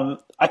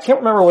 I can't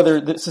remember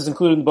whether this is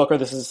included in the book or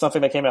this is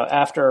something that came out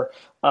after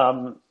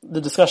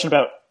the discussion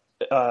about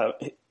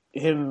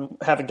him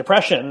having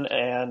depression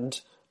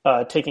and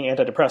taking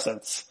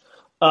antidepressants.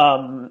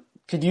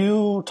 Could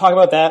you talk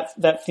about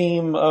that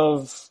theme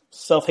of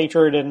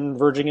self-hatred and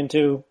verging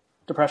into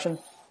depression?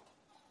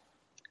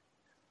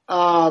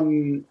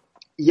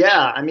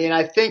 Yeah, I mean,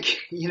 I think,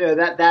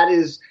 that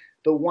is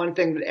the one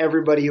thing that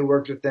everybody who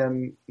worked with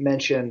them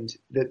mentioned,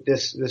 that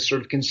this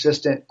sort of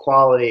consistent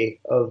quality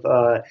of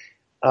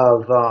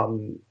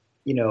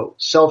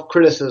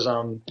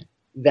self-criticism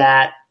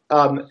that,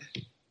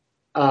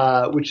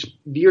 which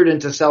veered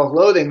into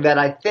self-loathing, that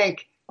I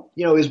think,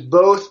 is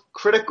both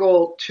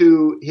critical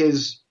to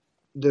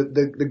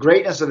the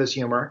greatness of his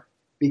humor,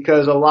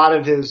 because a lot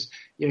of his,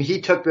 he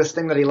took this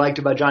thing that he liked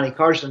about Johnny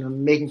Carson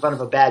and making fun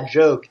of a bad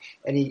joke,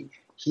 and he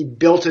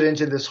built it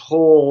into this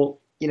whole,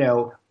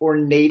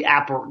 ornate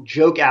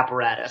joke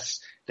apparatus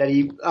that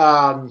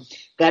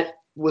that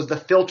was the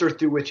filter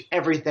through which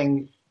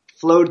everything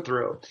flowed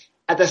through.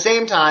 At the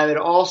same time, it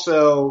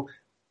also,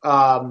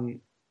 could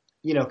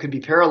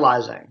be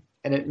paralyzing,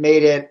 and it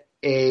made it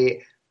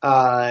a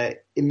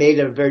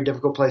very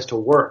difficult place to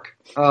work.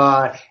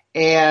 I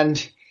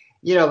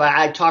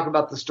talk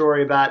about the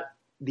story about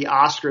the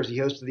Oscars. He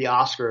hosted the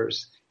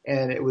Oscars,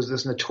 and it was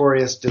this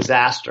notorious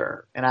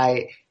disaster. And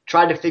I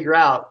tried to figure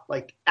out,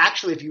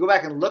 actually, if you go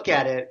back and look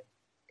at it,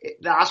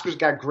 the Oscars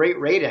got great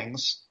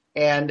ratings,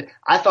 and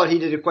I thought he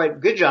did a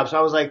quite good job. So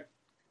I was like,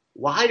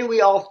 why do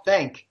we all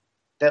think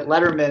that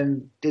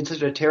Letterman did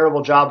such a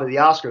terrible job at the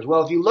Oscars?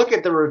 Well, if you look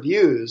at the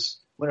reviews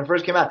when it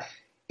first came out,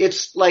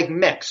 it's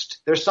mixed.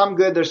 There's some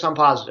good, there's some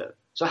positive.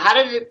 So how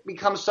did it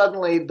become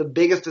suddenly the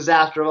biggest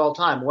disaster of all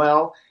time?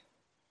 Well,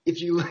 if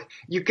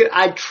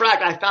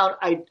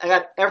I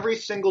got every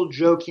single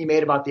joke he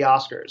made about the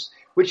Oscars,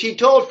 which he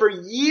told for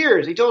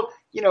years. He told,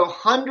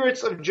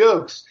 hundreds of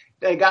jokes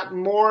that got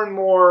more and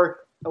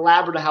more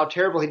elaborate on how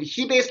terrible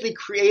he basically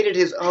created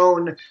his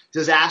own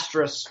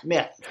disastrous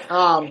myth.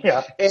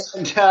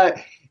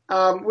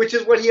 Which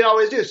is what he'd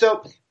always do.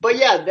 So, but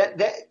yeah,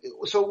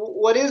 so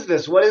what is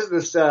this? What is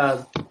this?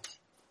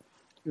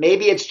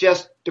 Maybe it's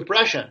just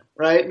depression,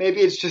 right?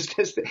 Maybe it's just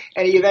this,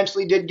 and he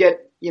eventually did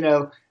get,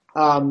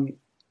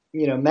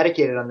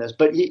 medicated on this.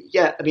 But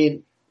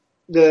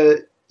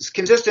the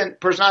consistent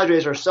personality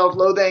traits are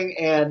self-loathing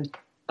and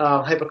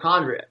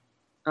hypochondria,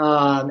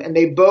 and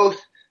they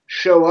both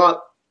show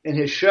up in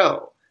his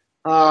show.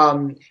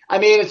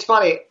 It's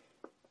funny.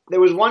 There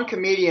was one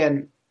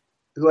comedian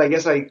who I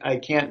guess I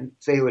can't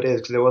say who it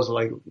is because it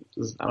wasn't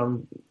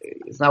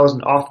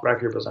wasn't off the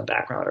record, it was on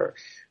background, or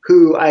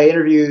who I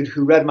interviewed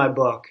who read my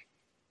book,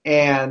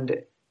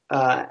 and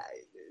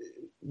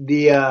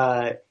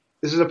this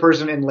is a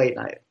person in late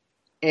night,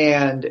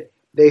 and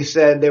they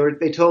said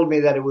they told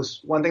me that it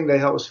was one thing they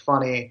thought was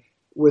funny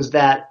was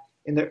that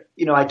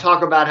I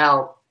talk about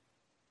how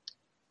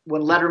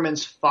when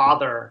Letterman's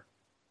father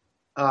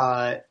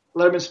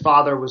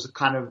was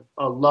kind of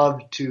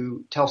loved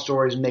to tell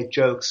stories and make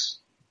jokes,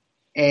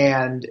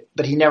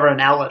 but he never had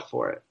an outlet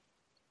for it.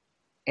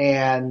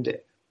 And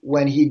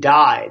when he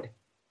died,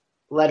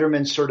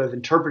 Letterman sort of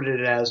interpreted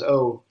it as,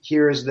 oh,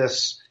 here's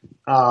this,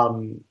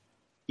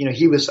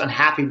 he was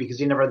unhappy because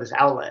he never had this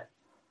outlet.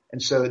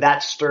 And so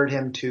that stirred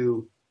him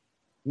to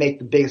make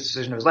the biggest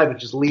decision of his life,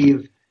 which is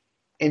leave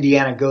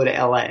Indiana, go to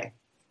LA.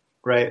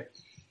 Right.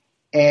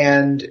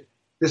 And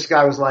this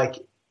guy was like,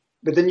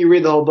 but then you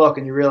read the whole book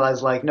and you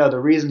realize no, the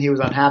reason he was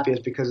unhappy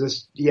is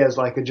because he has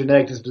a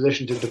genetic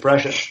disposition to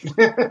depression.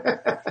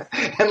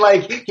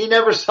 And he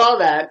never saw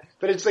that,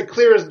 but it's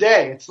clear as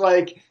day.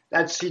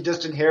 It's he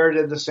just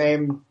inherited the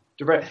same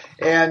depression.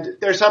 And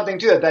there's something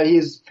to it that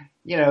he's,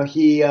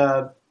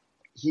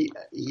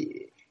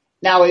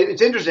 now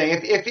it's interesting.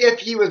 If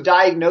he was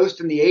diagnosed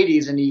in the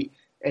 80s and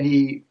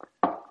he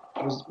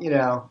was,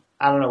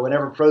 I don't know,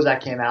 whenever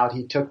Prozac came out,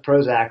 he took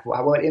Prozac,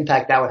 what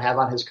impact that would have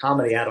on his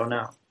comedy, I don't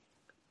know.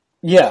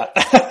 Yeah,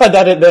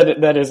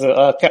 that is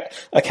a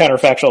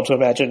counterfactual to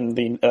imagine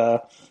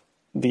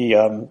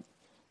the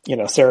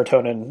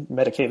serotonin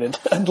medicated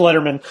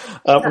Letterman.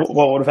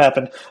 What would have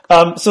happened?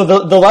 So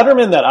the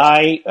Letterman that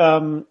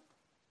I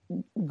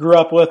grew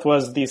up with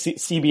was the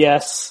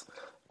CBS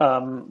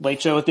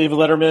Late Show with David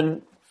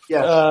Letterman.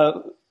 Yes.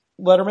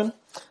 Letterman,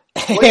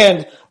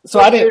 and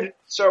so I didn't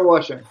start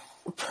watching.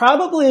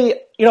 Probably,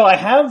 I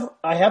have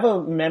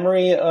a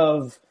memory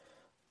of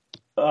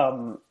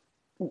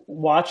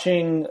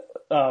watching.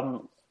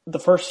 The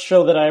first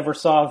show that I ever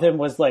saw of him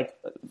was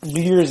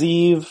New Year's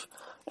Eve,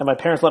 and my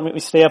parents let me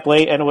stay up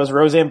late, and it was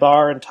Roseanne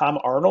Barr and Tom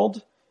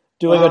Arnold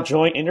doing a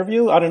joint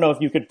interview. I don't know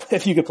if you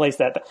could place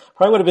that.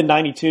 Probably would have been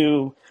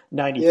 92,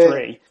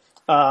 93.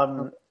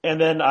 Yeah. And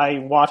then I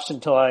watched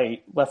until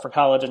I left for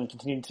college and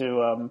continued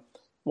to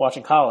watch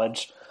in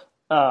college.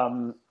 But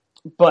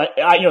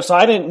so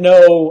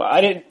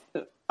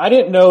I I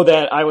didn't know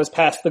that I was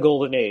past the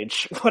golden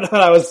age when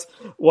I was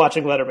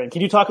watching Letterman.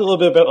 Can you talk a little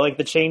bit about like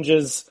the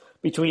changes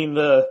between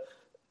the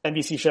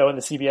NBC show and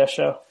the CBS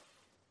show?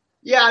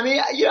 Yeah, I mean,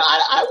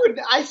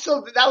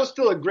 that was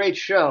still a great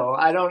show.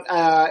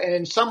 And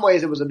in some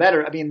ways it was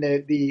there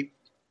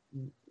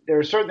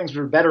are certain things that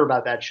were better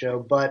about that show,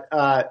 but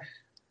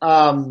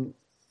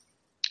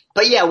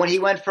yeah, when he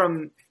went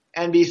from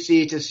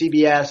NBC to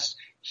CBS,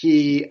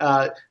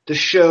 the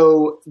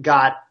show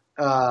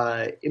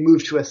it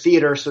moved to a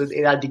theater, so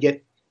it had to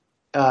get,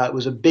 it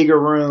was a bigger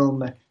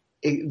room.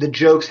 The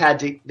jokes had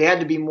to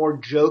be more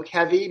joke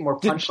heavy, more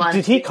punchline.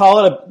 Did he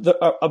call it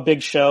a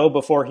big show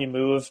before he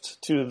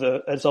moved to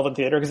the Ed Sullivan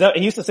Theater? Because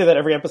he used to say that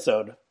every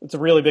episode. It's a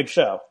really big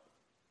show.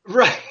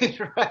 Right.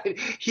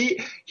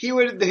 He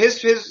would,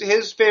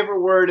 his favorite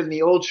word in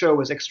the old show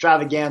was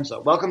extravaganza.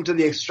 Welcome to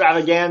the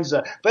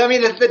extravaganza. But I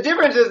mean, the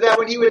difference is that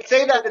when he would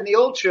say that in the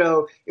old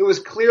show, it was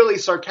clearly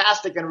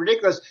sarcastic and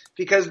ridiculous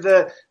because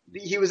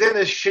he was in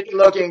this shitty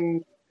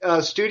looking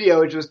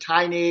studio, which was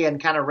tiny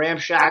and kind of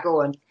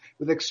ramshackle and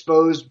with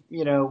exposed,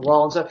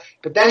 wall and stuff.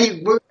 But then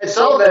he moved to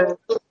Sullivan, and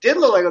it did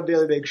look like a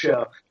really big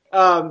show.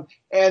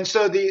 And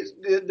so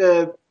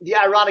the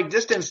ironic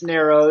distance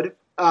narrowed,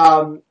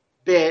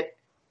 bit.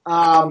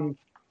 Probably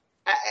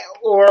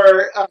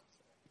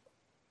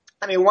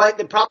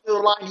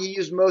the line he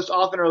used most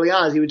often early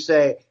on is he would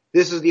say,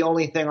 "This is the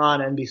only thing on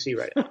NBC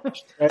right now."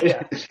 Right?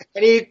 Yeah.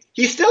 And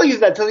he still used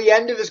that till the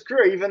end of his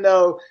career, even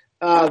though,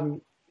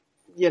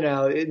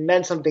 it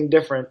meant something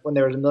different when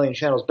there was a million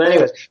channels. But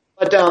anyways,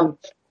 but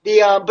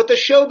the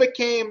show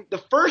became,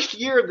 the first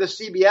year of the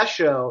CBS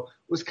show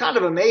was kind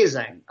of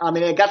amazing. I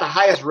mean, it got the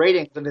highest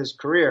ratings of his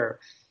career.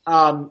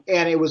 And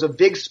it was a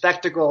big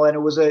spectacle, and it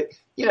was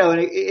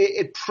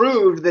it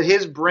proved that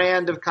his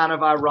brand of kind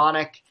of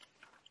ironic,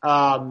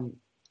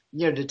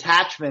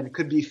 detachment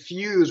could be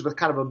fused with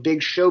kind of a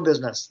big show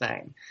business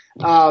thing.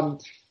 Also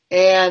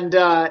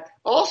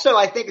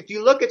I think if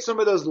you look at some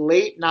of those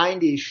late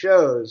 90s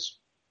shows,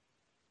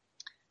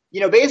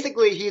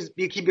 basically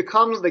he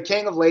becomes the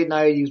king of late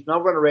 90s,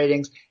 number one in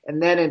ratings,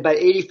 and then in about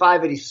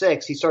 85,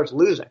 86, he starts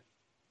losing.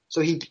 So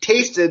he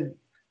tasted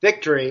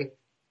victory,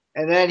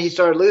 and then he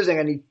started losing,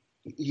 and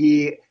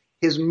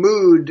his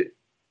mood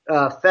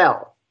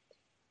fell.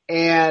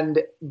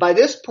 And by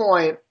this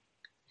point,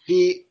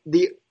 the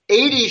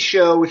 80s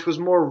show, which was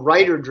more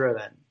writer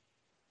driven,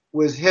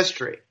 was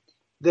history.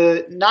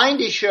 The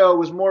 90s show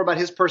was more about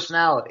his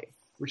personality,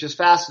 which is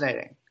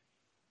fascinating.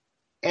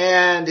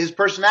 And his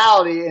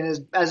personality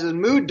and as his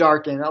mood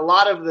darkened, a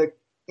lot of the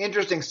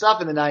interesting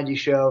stuff in the 90s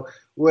show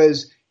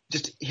was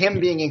just him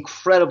being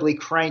incredibly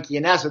cranky.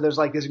 And so there's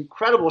like these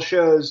incredible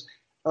shows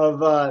of,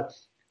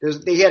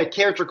 they had a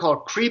character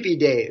called Creepy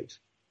Dave,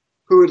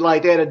 who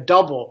they had a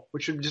double,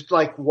 which would just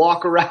like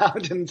walk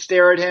around and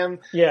stare at him.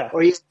 Yeah.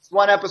 Or he had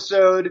one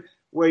episode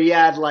where he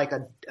had like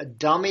a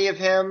dummy of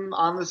him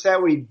on the set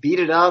where he beat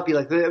it up.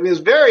 It was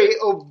very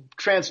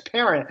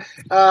transparent.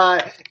 Or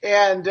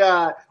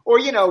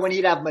when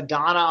he'd have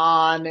Madonna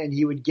on and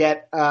he would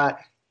get,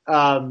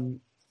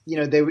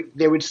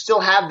 they would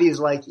still have these,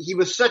 like, he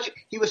was so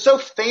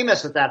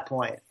famous at that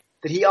point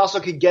that he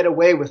also could get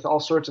away with all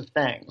sorts of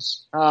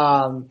things.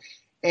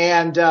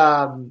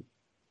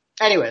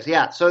 Anyways,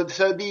 yeah. So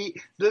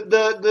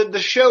the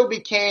show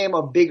became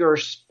a bigger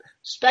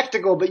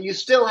spectacle, but you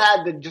still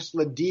had the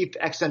deep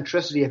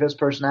eccentricity of his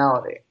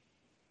personality.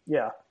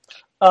 Yeah.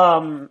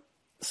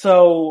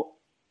 So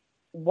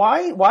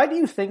why do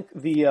you think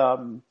the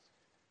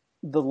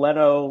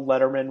Leno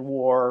Letterman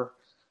war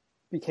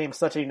became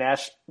such a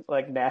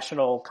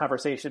national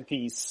conversation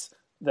piece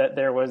that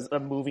there was a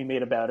movie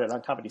made about it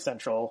on Comedy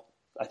Central,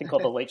 I think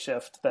called The Late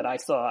Shift, that I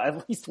saw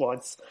at least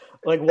once?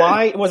 Like,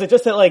 why was it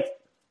just that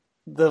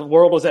the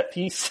world was at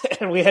peace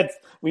and we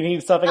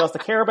needed something else to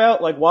care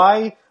about? Like,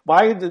 why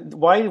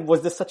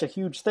was this such a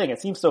huge thing? It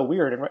seems so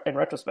weird in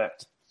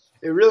retrospect.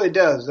 It really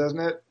does, doesn't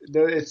it?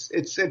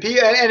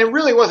 And it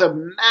really was a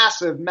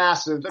massive.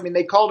 I mean,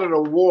 they called it a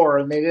war,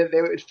 and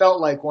it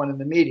felt like one in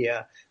the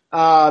media.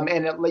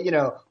 When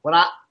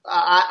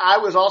I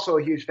was also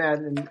a huge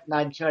fan in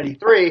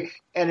 1993,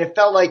 and it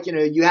felt like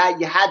you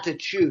had to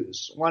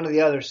choose one or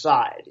the other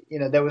side.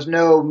 There was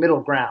no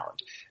middle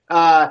ground.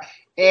 There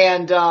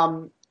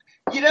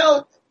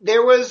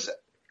was.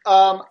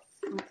 I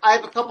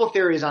have a couple of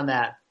theories on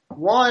that.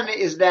 One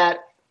is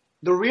that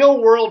The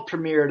Real World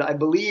premiered, I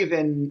believe,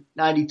 in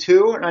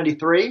 92 or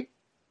 93.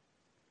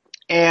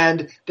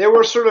 And there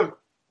were sort of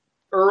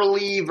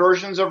early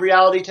versions of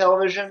reality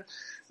television,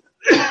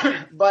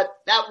 but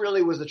that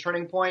really was the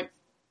turning point.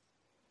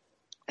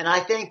 And I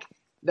think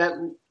that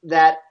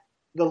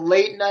the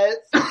late night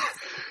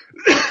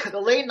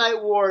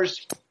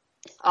wars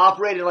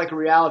operated like a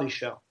reality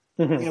show.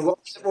 Mm-hmm. What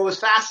was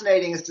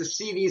fascinating is to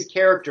see these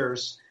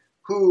characters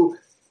who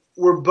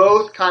were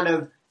both kind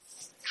of,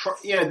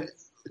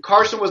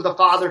 Carson was the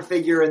father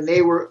figure, and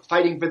they were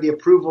fighting for the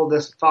approval of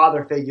this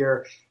father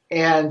figure,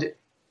 and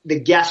the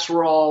guests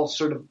were all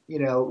sort of,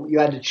 you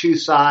had to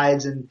choose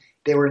sides, and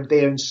they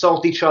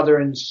insult each other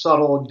in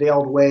subtle and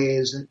veiled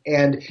ways,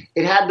 and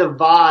it had the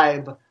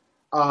vibe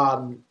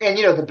And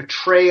you know, the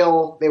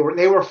betrayal, they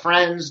were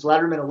friends.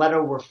 Letterman and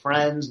Leno were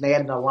friends, and they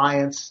had an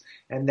alliance.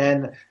 And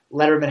then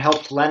Letterman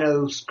helped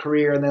Leno's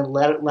career, and then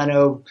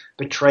Leno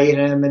betrayed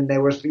him, and they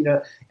were, you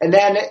know, and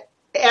then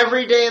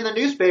every day in the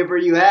newspaper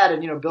you had,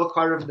 and you know, Bill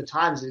Carter of the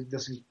Times did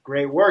this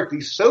great work,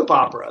 these soap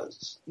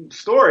operas,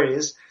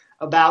 stories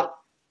about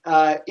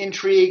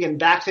intrigue and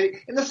backstage,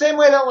 in the same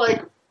way that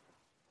like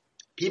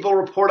people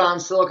report on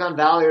Silicon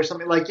Valley or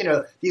something, like, you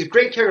know, these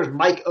great characters,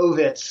 Mike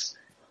Ovitz,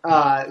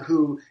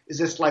 who is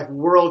this like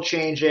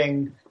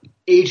world-changing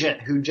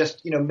agent who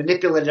just, you know,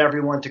 manipulated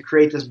everyone to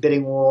create this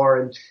bidding war,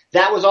 and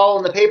that was all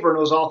in the paper and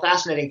it was all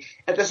fascinating.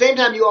 At the same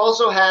time, you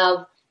also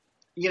have,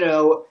 you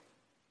know,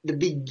 the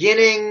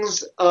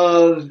beginnings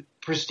of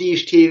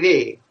prestige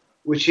TV,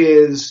 which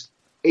is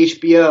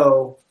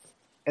HBO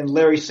and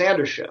Larry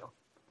Sanders Show.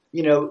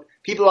 You know,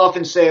 people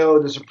often say, oh,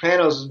 The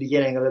Sopranos is the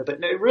beginning of it, but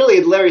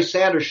really Larry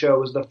Sanders Show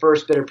was the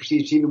first bit of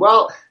prestige TV.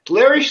 Well,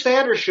 Larry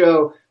Sanders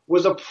Show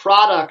was a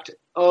product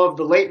of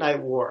the late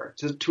night war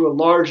to a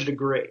large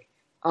degree.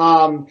 A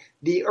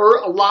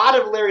lot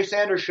of Larry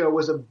Sanders Show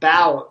was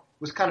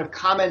kind of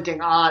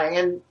commenting on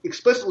and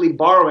explicitly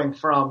borrowing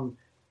from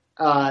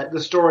the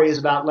stories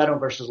about Leno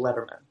versus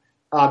Letterman,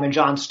 and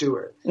Jon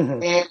Stewart.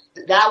 Mm-hmm. And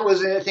that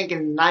was, I think,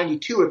 in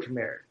 92 it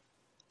premiered.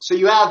 So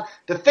you have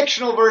the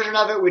fictional version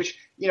of it, which,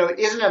 you know,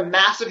 isn't a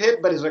massive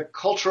hit, but is a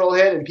cultural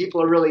hit and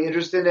people are really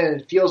interested in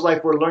it. It feels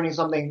like we're learning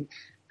something,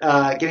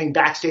 getting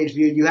backstage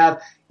view. You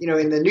have, you know,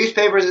 in the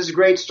newspapers, it's a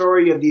great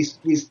story. You have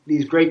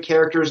these great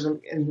characters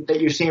and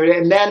that you're seeing.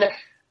 And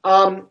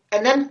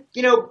then,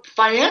 you know,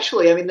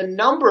 financially, I mean, the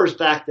numbers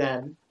back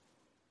then,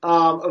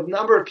 of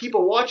number of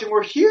people watching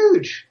were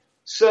huge.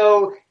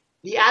 So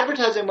the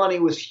advertising money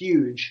was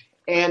huge,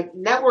 and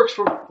networks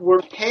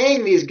were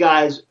paying these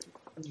guys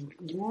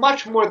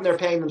much more than they're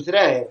paying them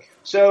today.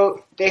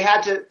 So they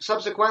had to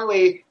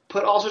subsequently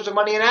put all sorts of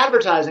money in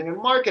advertising and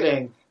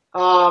marketing.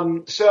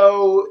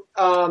 So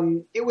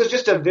it was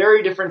just a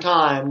very different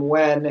time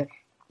when,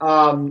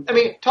 I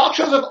mean, talk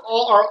shows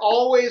are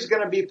always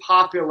going to be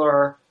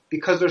popular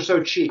because they're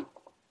so cheap.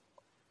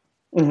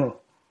 Mm-hmm.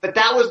 But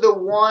that was the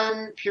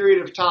one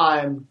period of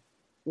time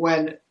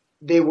when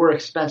they were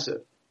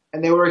expensive.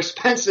 And they were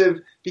expensive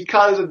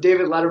because of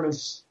David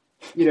Letterman's,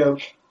 you know,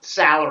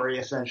 salary,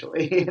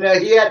 essentially. You know,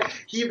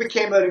 he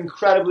became an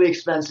incredibly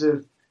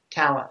expensive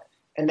talent.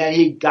 And then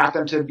he got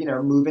them to, you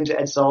know, move into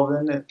Ed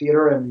Sullivan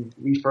Theater and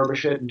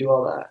refurbish it and do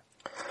all that.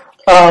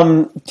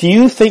 Do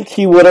you think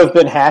he would have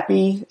been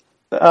happy,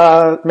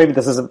 maybe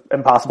this is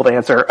impossible to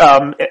answer,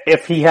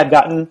 if he had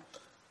gotten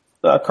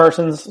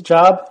Carson's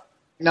job?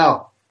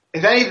 No.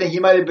 If anything, he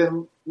might have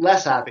been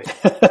less happy.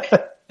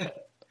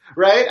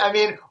 Right? I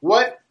mean,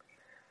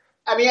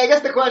 I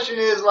guess the question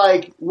is,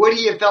 like, would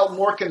he have felt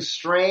more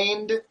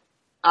constrained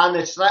on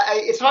this?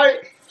 It's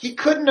hard. He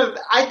couldn't have.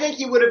 I think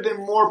he would have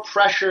been more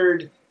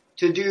pressured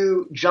to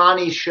do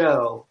Johnny's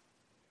show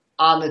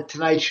on the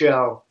Tonight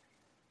Show.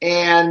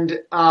 And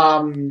I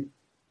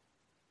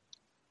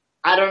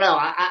don't know.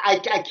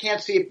 I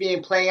can't see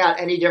it playing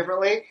out any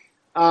differently.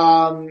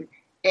 And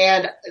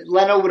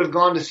Leno would have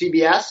gone to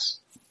CBS.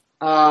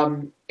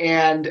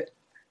 And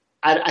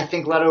I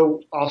think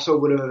Leno also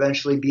would have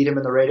eventually beat him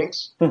in the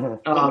ratings,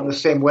 mm-hmm. The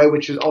same way,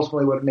 which is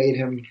ultimately what would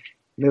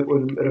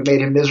have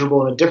made him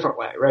miserable in a different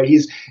way, right?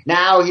 He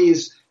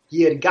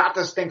had got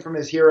this thing from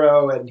his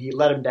hero and he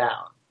let him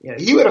down. You know,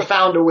 he would have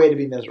found a way to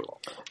be miserable.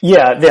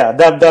 Yeah,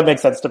 that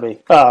makes sense to me.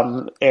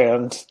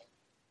 And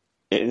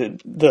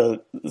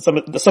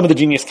some of the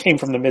genius came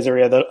from the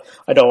misery. I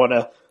don't want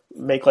to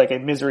make like a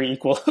misery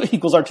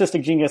equals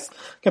artistic genius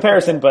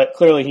comparison, but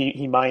clearly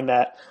he mined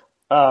that.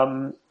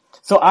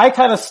 So I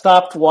kind of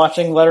stopped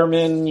watching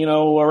Letterman, you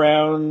know,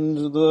 around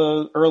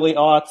the early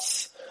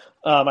aughts.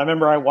 I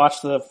remember I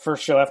watched the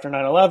first show after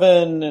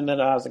 9/11, and then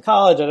I was in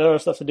college, I had other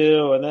stuff to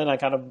do, and then I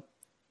kind of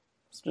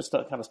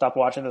stopped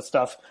watching this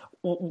stuff.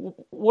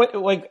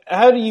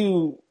 How do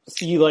you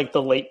see like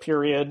the late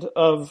period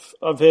of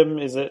him?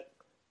 Is it,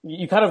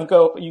 you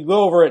go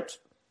over it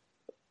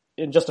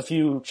in just a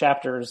few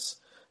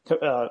chapters,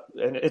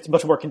 and it's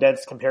much more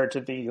condensed compared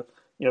to the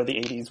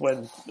 80s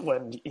when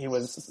he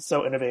was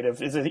so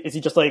innovative. Is he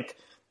just like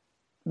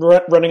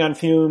running on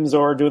fumes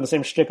or doing the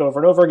same shtick over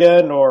and over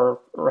again, or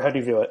how do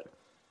you view it?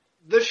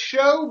 The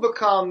show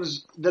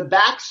becomes the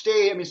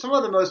backstage. I mean, some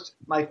of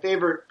my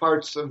favorite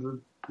parts of the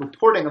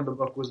reporting of the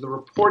book was the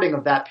reporting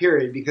of that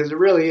period, because it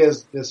really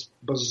is this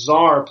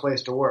bizarre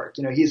place to work.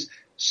 You know, he's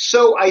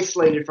so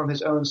isolated from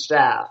his own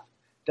staff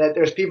that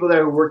there's people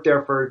there who worked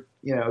there for,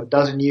 you know, a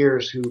dozen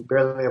years who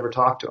barely ever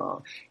talked to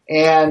him.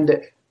 And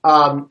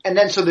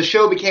then so the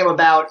show became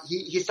about,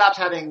 he stopped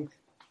having,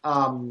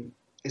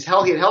 he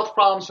had health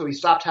problems, so he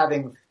stopped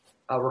having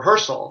a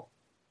rehearsal.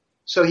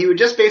 So he would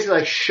just basically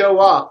like show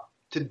up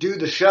to do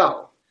the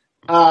show.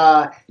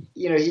 And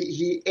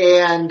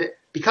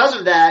because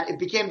of that, it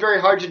became very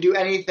hard to do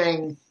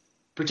anything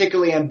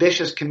particularly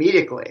ambitious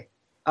comedically.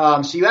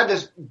 So you had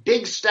this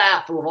big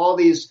staff full of all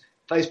these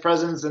vice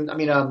presidents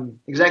and,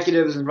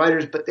 executives and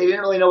writers, but they didn't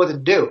really know what to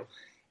do.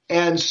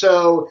 And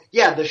so,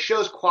 yeah, the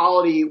show's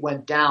quality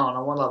went down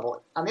on one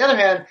level. On the other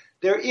hand,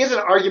 there is an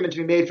argument to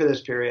be made for this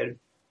period,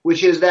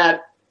 which is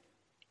that,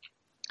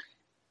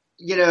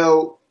 you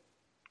know,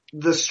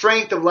 the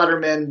strength of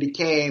Letterman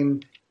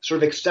became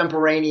sort of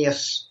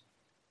extemporaneous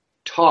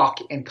talk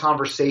and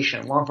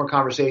conversation, long-form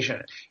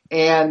conversation.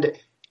 And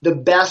the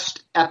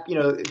best, you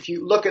know, if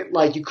you look at,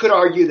 like, you could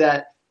argue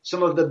that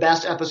some of the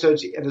best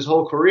episodes of his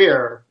whole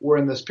career were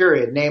in this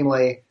period,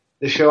 namely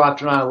the show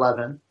after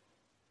 9/11,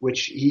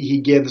 which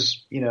he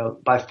gives, you know,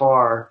 by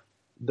far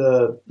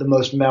the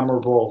most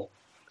memorable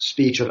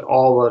speech of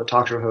all the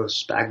talk show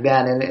hosts back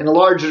then. And in a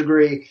large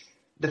degree,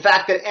 the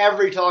fact that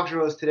every talk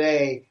show host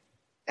today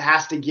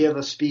has to give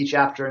a speech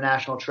after a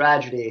national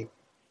tragedy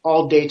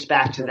all dates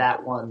back to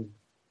that one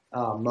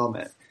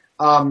moment.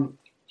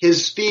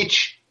 His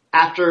speech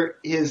after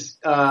his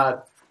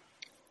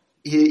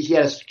he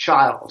had his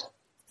child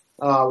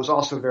was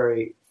also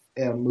very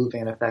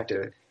moving and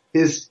effective.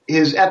 His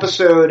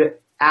episode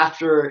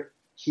after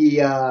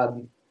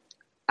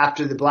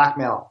after the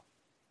blackmail,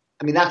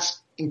 I mean, that's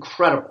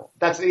incredible.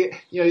 That's, you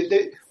know,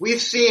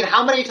 we've seen,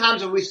 how many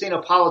times have we seen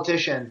a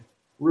politician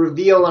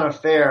reveal an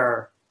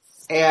affair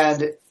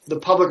and the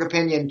public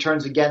opinion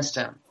turns against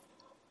him?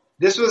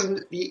 This was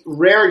the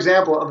rare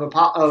example of a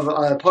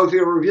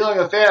politician revealing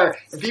an affair,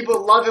 and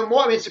people love him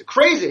more. I mean, it's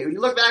crazy when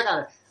you look back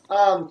on it.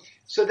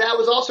 So that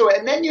was also,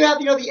 and then you have,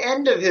 you know, the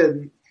end of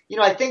him. You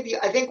know, I think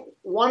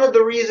one of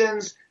the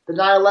reasons the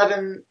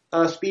 9/11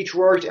 speech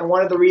worked, and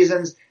one of the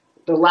reasons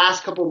the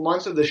last couple of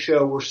months of the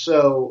show were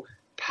so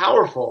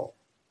powerful,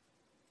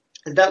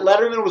 is that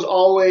Letterman was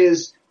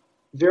always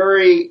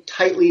very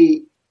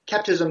tightly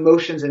kept his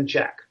emotions in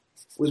check,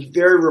 was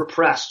very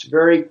repressed,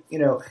 very,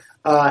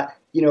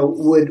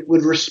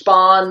 would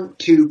respond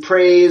to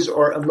praise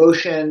or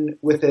emotion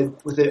with a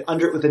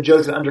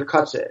joke that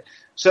undercuts it.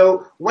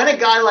 So when a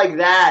guy like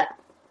that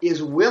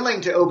is willing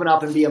to open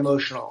up and be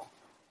emotional,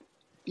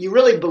 you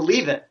really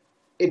believe it.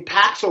 It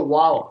packs a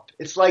wallop.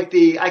 It's like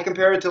I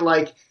compare it to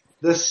like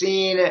the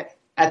scene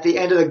at the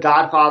end of The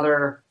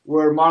Godfather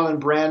where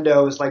Marlon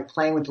Brando is like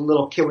playing with the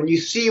little kid. When you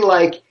see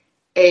like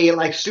a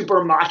like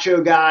super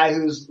macho guy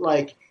who's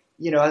like,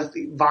 you know,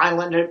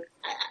 violent,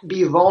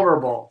 be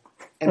vulnerable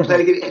and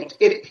play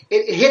it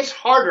hits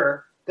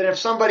harder than if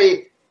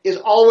somebody is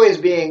always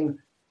being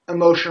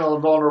emotional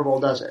and vulnerable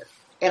does it.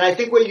 And I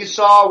think what you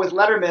saw with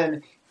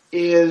Letterman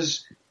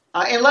is,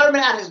 and Letterman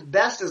at his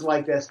best is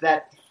like this,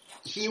 that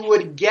he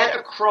would get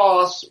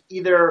across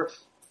either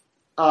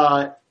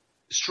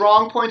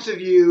strong points of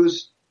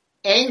views,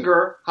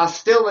 anger,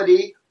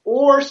 hostility,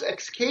 or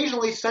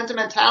occasionally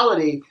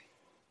sentimentality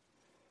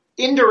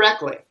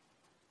indirectly,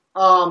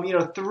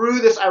 through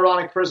this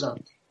ironic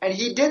prism. And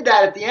he did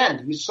that at the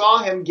end. You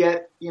saw him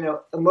get,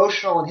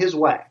 emotional in his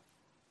way.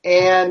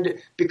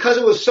 And because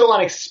it was so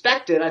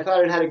unexpected, I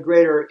thought it had a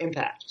greater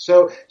impact.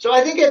 So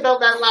I think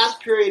that last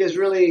period is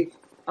really,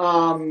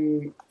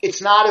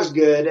 it's not as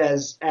good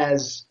as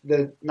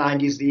the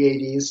 90s, the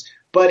 80s,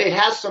 but it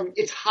has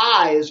its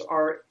highs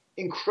are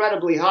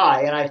incredibly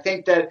high. And I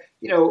think that,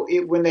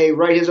 when they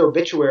write his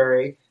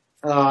obituary,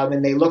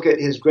 and they look at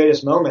his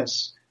greatest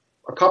moments,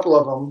 a couple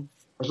of them,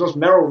 his most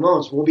memorable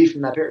moments will be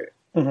from that period.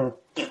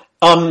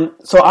 Mm-hmm.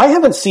 So I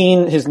haven't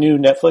seen his new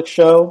Netflix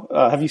show.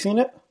 Have you seen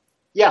it?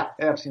 Yeah,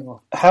 I've seen one.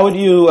 How would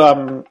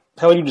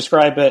you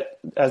describe it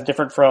as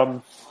different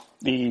from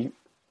the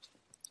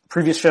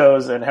previous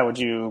shows, and how would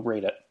you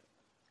rate it?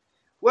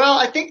 Well,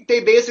 I think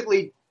they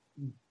basically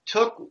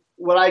took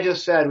what I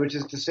just said, which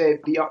is to say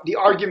the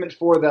argument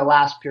for the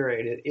last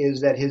period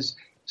is that his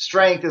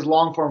strength is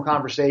long-form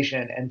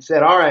conversation, and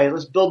said, all right,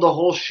 let's build the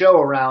whole show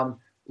around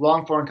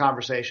long-form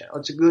conversation.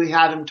 Let's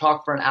have him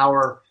talk for an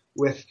hour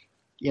with,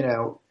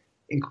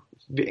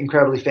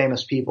 incredibly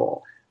famous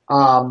people.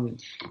 And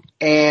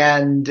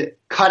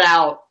cut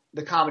out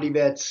the comedy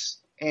bits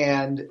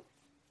and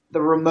the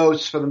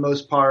remotes for the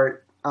most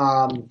part,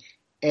 and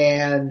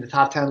the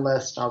top 10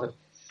 list and all that.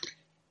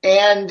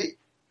 And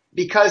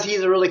because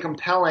he's a really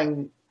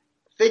compelling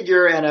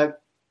figure and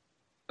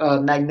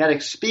a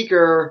magnetic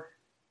speaker,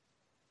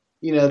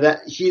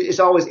 that it's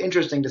always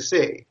interesting to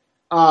see.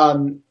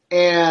 And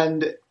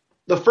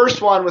the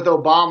first one with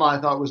Obama I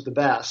thought was the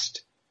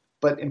best,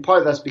 but in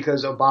part that's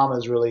because Obama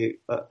is really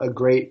a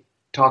great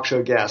talk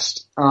show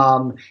guest.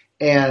 But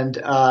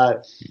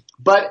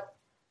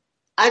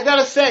I've got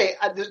to say,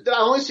 I've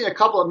only seen a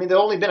couple. I mean, there've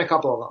only been a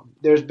couple of them.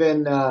 There's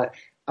been, but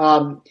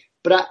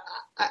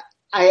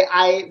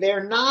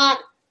they're not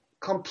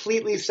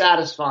completely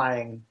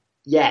satisfying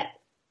yet.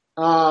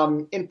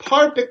 In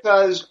part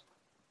because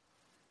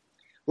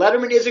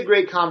Letterman is a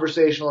great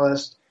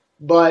conversationalist,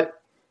 but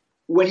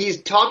when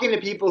he's talking to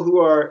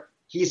people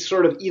he's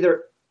sort of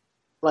either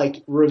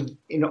like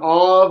in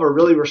awe of or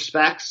really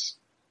respects,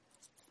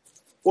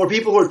 or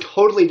people who are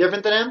totally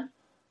different than him,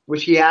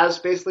 which he has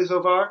basically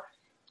so far,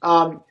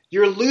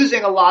 you're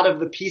losing a lot of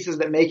the pieces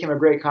that make him a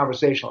great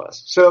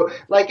conversationalist. So,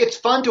 it's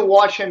fun to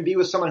watch him be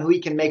with someone who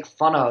he can make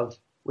fun of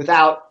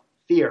without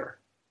fear.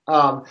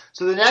 So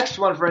the next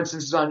one, for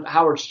instance, is on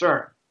Howard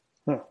Stern.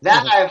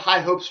 That I have high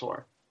hopes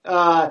for.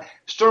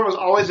 Stern was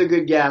always a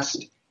good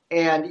guest,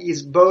 and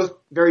he's both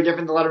very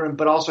different than Letterman,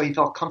 but also he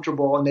felt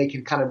comfortable, and they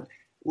can kind of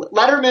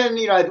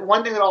Letterman.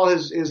 One thing that all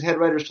his head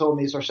writers told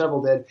me, or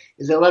several did,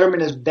 is that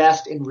Letterman is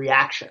best in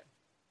reaction.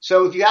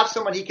 So if you have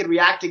someone he can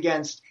react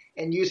against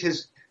and use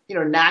his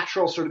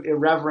natural sort of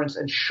irreverence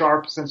and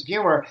sharp sense of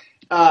humor,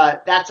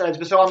 that's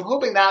so I'm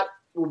hoping that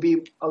will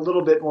be a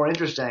little bit more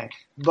interesting.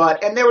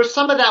 And there was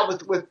some of that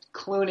with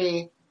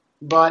Clooney,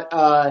 but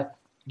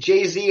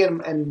Jay-Z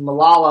and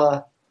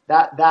Malala,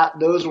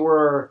 those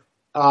were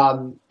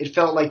it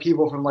felt like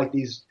people from like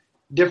these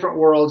different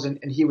worlds,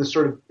 and he was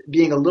sort of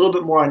being a little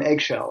bit more on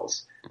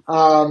eggshells.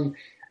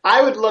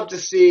 I would love to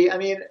see. I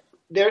mean,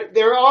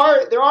 there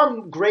are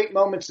great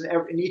moments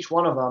in each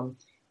one of them,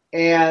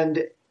 and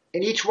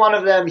in each one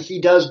of them,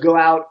 he does go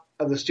out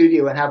of the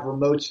studio and have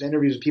remotes and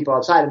interviews with people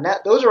outside, and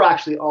those are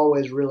actually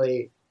always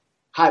really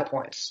high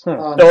points.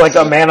 Like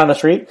a man on the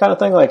street kind of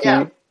thing, like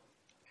yeah.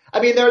 I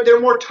mean, they're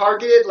more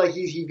targeted. Like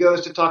he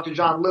goes to talk to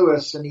John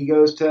Lewis, and he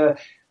goes to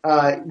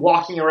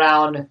walking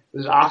around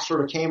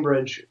Oxford or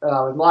Cambridge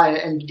with Lion,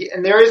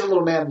 and there is a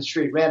little man on the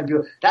street, random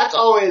people. That's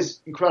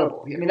always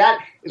incredible. I mean, that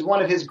is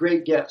one of his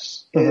great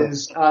gifts,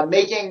 is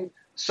making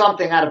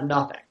something out of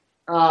nothing.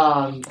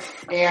 But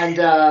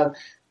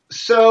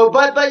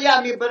yeah,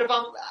 I mean, but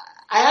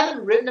I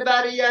haven't written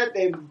about it yet.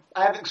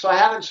 I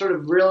haven't sort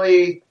of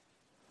really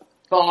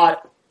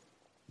thought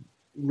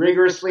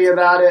rigorously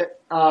about it.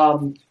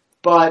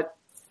 But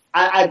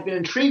I've been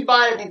intrigued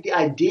by it. I think the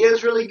idea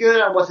is really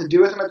good on what to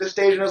do with him at this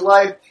stage in his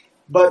life.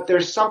 But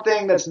there's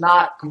something that's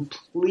doesn't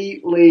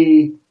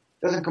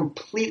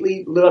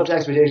completely live up to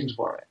expectations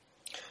for it.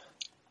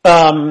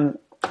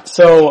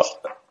 So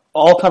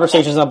all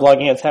conversations on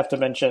Blogging Heads have to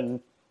mention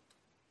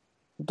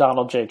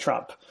Donald J.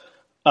 Trump.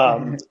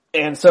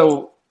 And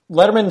so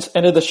Letterman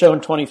ended the show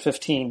in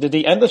 2015. Did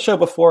he end the show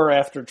before or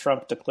after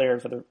Trump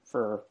declared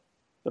for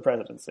the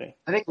presidency?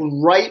 I think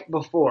right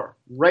before.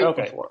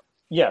 Before.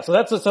 Yeah, so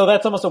that's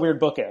almost a weird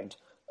bookend.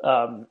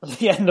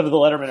 The end of the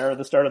Letterman era,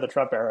 the start of the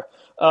Trump era.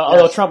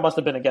 Although Trump must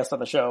have been a guest on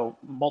the show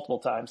multiple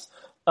times.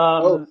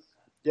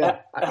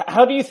 Yeah.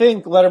 How do you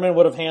think Letterman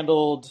would have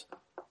handled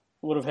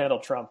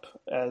Trump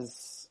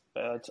as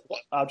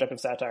object of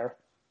satire?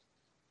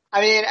 I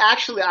mean,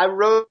 actually, I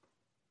wrote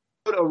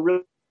a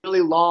really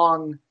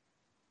long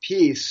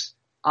piece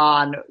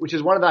which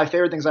is one of my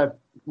favorite things I've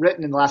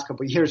written in the last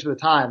couple of years for the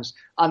Times,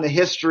 on the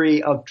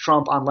history of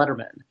Trump on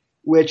Letterman,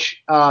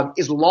 which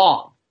is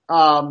long.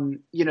 One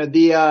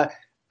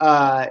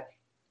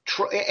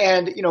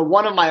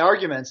of my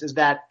arguments is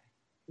that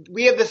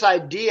we have this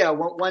idea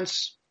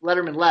once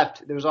Letterman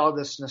left, there was all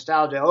this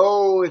nostalgia.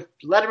 Oh, if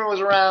Letterman was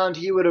around,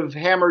 he would have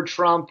hammered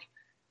Trump.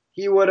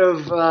 He would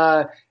have,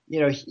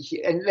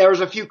 and there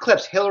was a few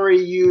clips.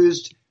 Hillary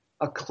used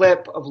a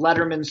clip of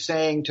Letterman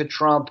saying to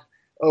Trump,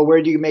 "Oh,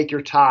 where do you make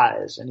your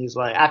ties?" And he's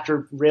like,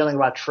 after railing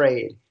about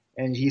trade,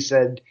 and he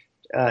said,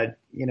 I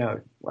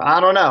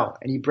don't know.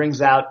 And he brings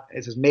out,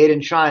 it says made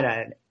in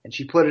China, and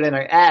she put it in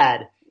an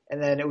ad.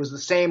 And then it was the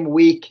same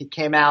week it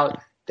came out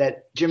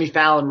that Jimmy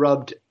Fallon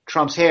rubbed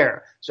Trump's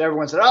hair. So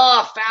everyone said,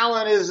 oh,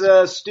 Fallon is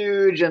a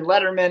stooge and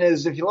Letterman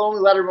is, if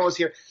only Letterman was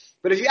here.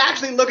 But if you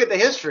actually look at the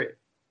history,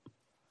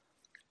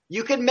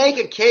 you can make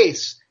a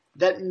case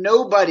that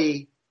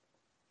nobody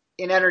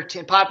in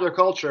popular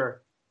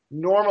culture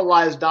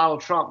normalized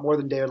Donald Trump more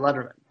than David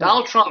Letterman.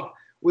 Donald Trump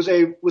was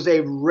a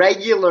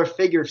regular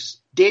figure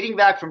dating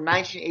back from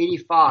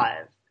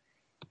 1985.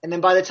 And then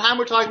by the time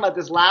we're talking about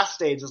this last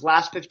stage, this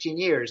last 15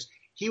 years,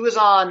 he was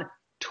on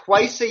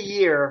twice a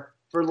year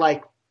for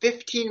like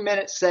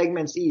 15-minute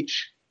segments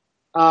each.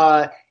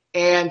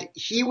 And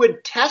he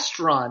would test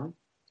run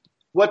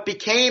what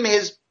became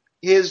his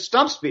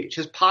stump speech,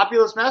 his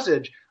populist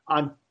message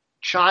on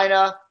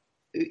China,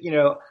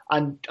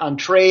 on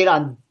trade,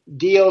 on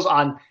deals,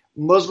 on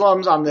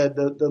Muslims, on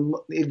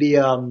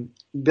the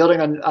building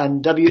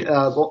on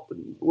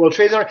World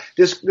Trade Center.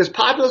 This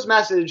populist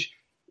message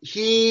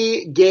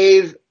he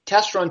gave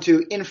test run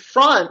to in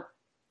front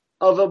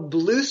of a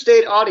blue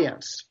state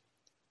audience,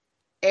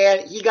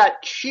 and he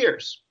got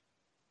cheers.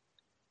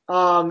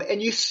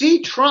 And you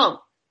see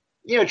Trump,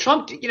 he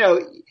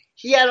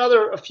had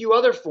a few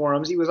other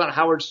forums. He was on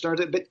Howard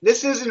Stern, but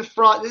this is in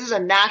front. This is a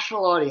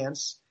national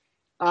audience,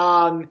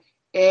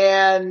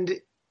 and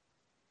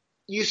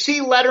you see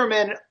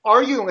Letterman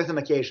arguing with him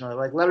occasionally.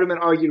 Like Letterman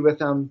argued with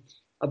him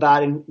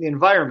about the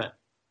environment.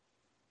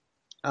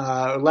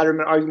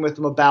 Letterman arguing with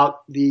him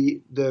about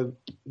the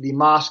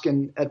mosque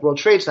at World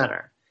Trade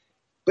Center.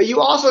 But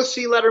you also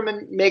see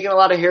Letterman making a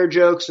lot of hair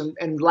jokes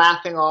and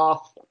laughing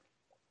off,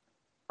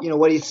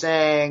 what he's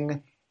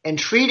saying, and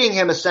treating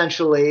him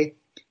essentially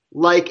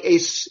like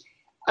here's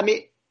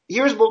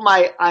what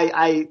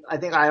I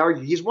think I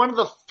argue. He's one of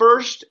the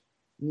first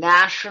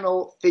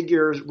national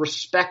figures,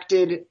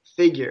 respected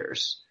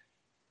figures,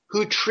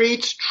 who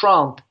treats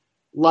Trump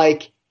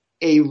like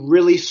a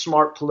really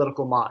smart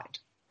political mind.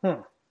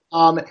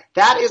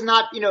 That is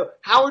not,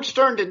 Howard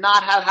Stern did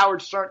not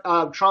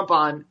have Trump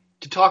on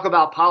to talk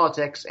about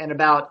politics and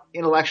about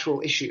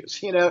intellectual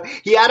issues. You know,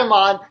 he had him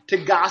on to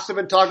gossip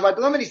and talk about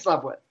the women he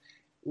slept with.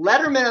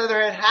 Letterman, on the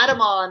other hand, had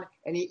him on,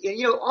 and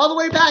he, all the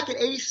way back in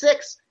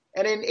 '86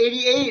 and in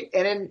 '88,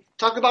 and then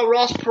talk about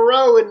Ross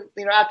Perot,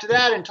 and after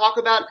that, and talk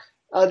about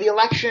the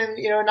election,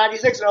 in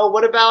 '96. And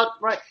what about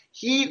right?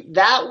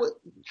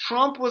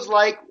 Trump was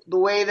like the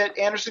way that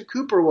Anderson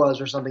Cooper was,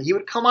 or something. He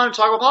would come on and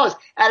talk about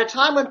politics at a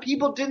time when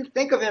people didn't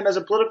think of him as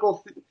a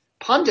political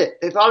pundit.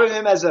 They thought of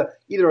him as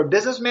either a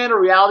businessman, a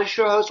reality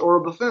show host, or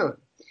a buffoon.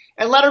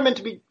 And Letterman,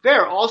 to be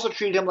fair, also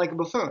treated him like a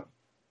buffoon.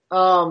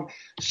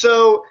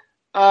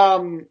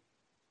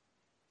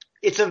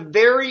 It's a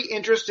very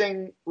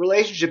interesting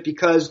relationship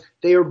because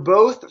they are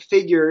both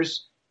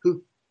figures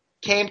who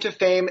came to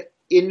fame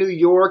in New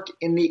York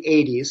in the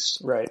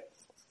 80s. Right.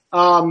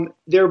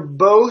 They're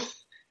both,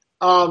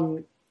 I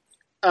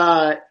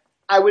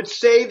would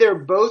say they're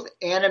both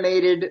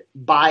animated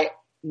by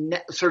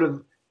sort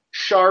of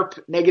sharp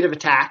negative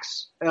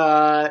attacks, in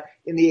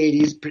the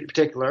 80s in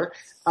particular.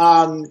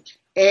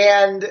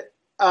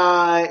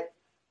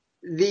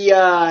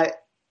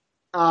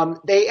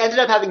 They ended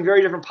up having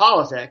very different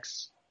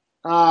politics.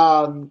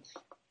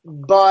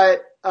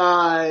 But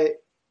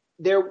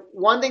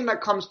one thing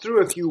that comes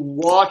through if you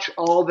watch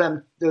all of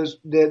them,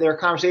 their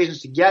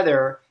conversations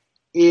together,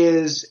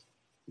 is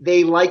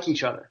they like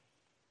each other.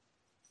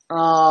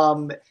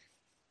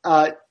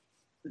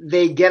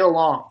 They get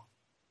along.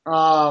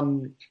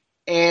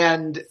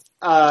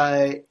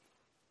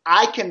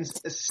 I can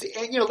see,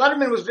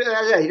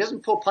 Letterman he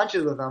doesn't pull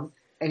punches with them,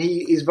 and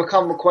he's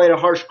become quite a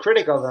harsh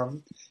critic of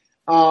them.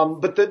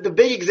 But the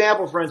big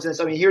example, for instance,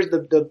 here's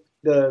the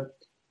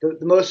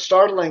most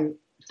startling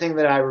thing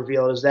that I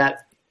revealed is that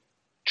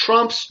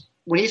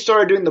when he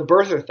started doing the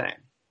birther thing,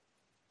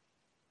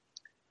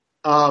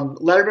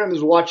 Letterman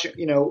was watching,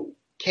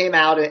 came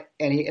out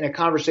and he, in a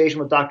conversation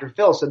with Dr.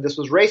 Phil, said this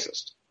was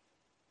racist.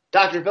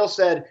 Dr. Phil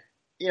said,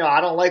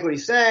 I don't like what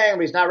he's saying,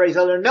 but he's not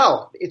racist.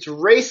 No, it's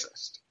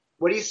racist.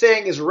 What he's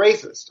saying is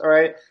racist. All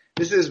right.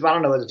 This is, I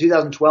don't know, was it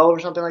 2012 or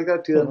something like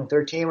that?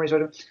 2013 when he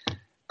started.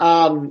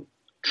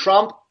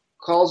 Trump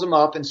calls him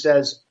up and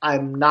says,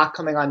 I'm not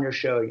coming on your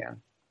show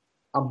again.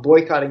 I'm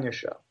boycotting your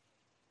show.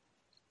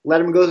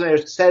 Letterman goes in there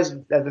and says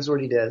that this is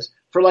what he does.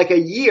 For like a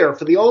year,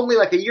 a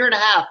year and a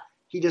half,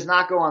 he does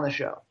not go on the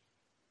show.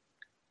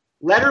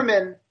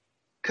 Letterman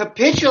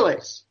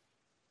capitulates.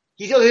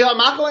 He says, I'm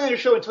not going on your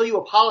show until you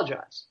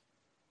apologize.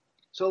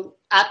 So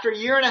after a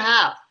year and a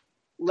half,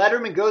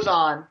 Letterman goes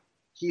on.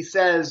 He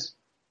says,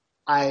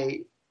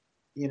 I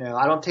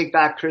don't take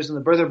back criticism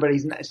of the birther, but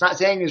it's not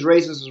saying he's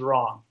racist is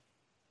wrong.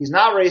 He's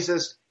not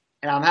racist,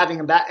 and I'm having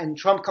him back. And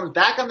Trump comes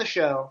back on the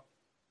show.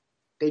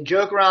 They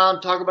joke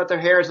around, talk about their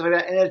hair and stuff like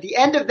that. And at the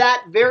end of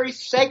that very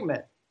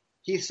segment,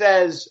 he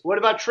says, what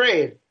about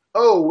trade?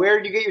 Oh, where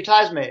did you get your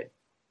ties made?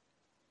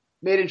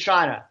 Made in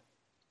China.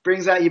 He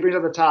brings up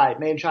the tie,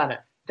 made in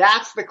China.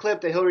 That's the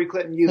clip that Hillary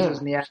Clinton uses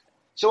in the ad.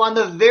 So on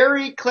the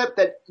very clip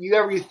that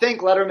you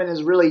think Letterman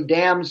is really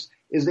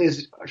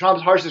is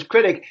Trump's harshest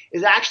critic,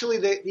 is actually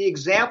the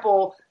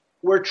example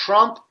where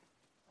Trump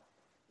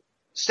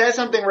says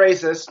something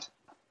racist,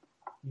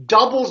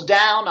 doubles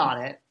down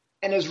on it,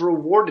 and is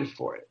rewarded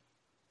for it.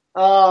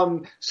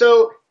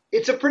 So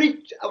it's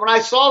when I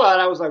saw that,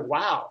 I was like,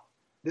 wow,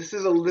 this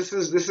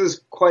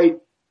is quite,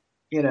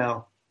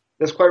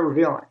 that's quite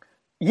revealing.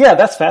 Yeah,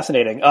 that's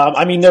fascinating.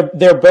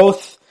 They're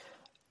both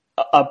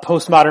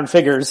postmodern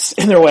figures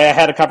in their way. I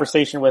had a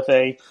conversation with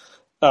a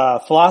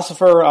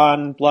philosopher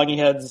on Blogging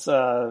Head's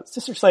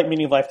sister site,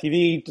 Meaning of Life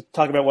TV, to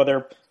talk about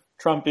whether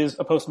Trump is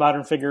a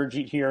postmodern figure.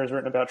 Jeet here has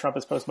written about Trump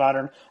as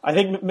postmodern.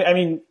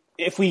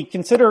 If we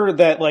consider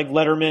that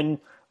Letterman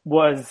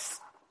was,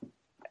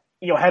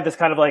 had this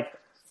kind of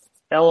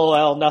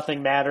LOL,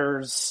 nothing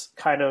matters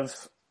kind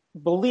of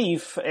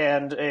belief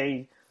and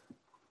a,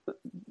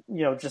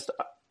 just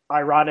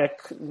ironic,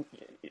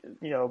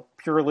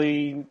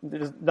 purely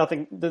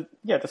nothing,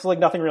 just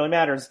nothing really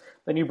matters.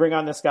 Then you bring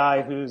on this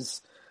guy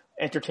who's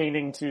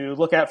entertaining to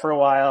look at for a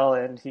while,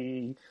 and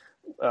he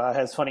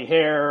has funny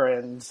hair,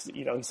 and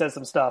he says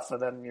some stuff,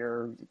 and then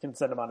you can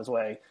send him on his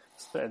way.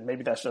 And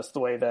maybe that's just the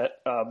way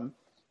that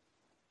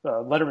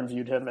Letterman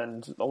viewed him,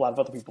 and a lot of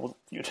other people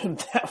viewed him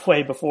that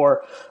way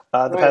before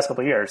the past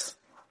couple of years.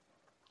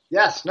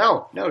 Yes,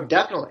 no,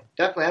 definitely.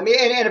 And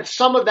if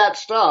some of that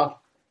stuff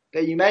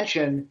that you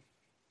mentioned,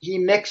 he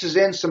mixes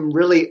in some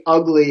really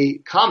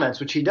ugly comments,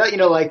 which he does.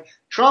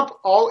 Trump,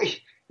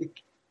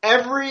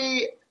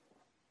 every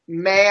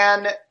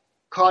man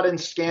caught in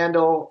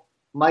scandal,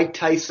 Mike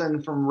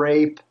Tyson from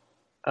rape,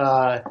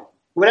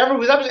 whatever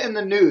was up in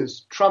the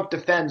news, Trump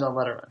defends on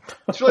Letterman.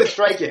 It's really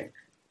striking.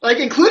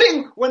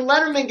 Including when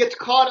Letterman gets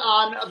caught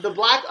on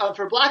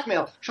for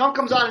blackmail, Trump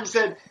comes on and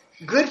said,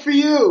 "Good for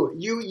you.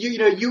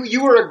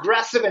 You were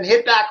aggressive and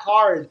hit back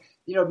hard.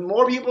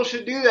 More people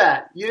should do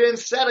that. You didn't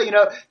settle.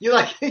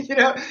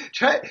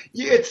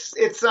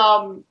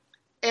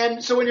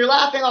 And so when you're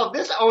laughing off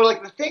this, or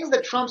the things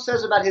that Trump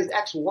says about his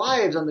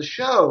ex-wives on the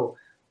show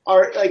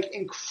are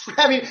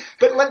incredible.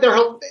 But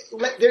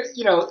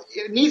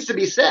it needs to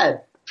be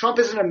said. Trump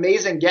is an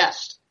amazing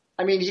guest.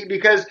 I mean,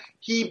 because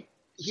he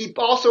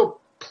also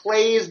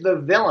plays the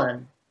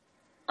villain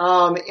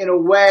in a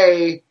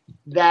way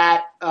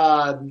that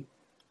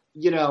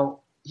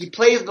he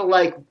plays the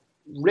like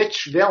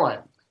rich villain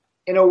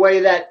in a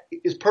way that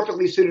is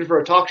perfectly suited for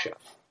a talk show.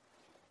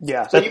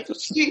 Yeah, so you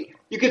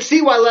could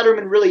see why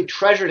Letterman really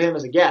treasured him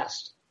as a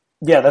guest.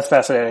 Yeah, that's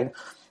fascinating.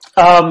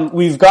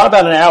 We've got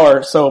about an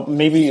hour, so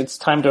maybe it's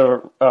time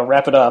to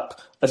wrap it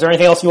up. Is there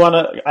anything else you want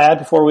to add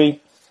before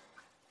we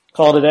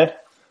call it a day?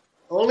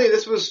 Only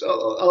this was a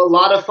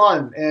lot of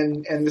fun,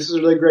 and this is a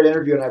really great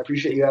interview, and I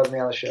appreciate you having me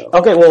on the show.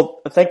 Okay,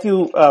 well, thank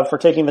you for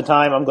taking the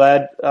time. I'm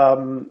glad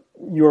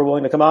you were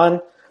willing to come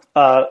on.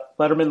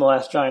 Letterman, the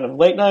last giant of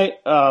late night,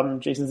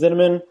 Jason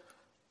Zinoman.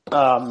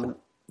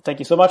 Thank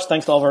you so much.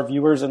 Thanks to all of our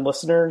viewers and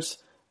listeners,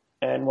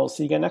 and we'll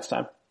see you again next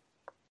time.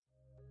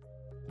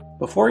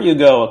 Before you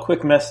go, a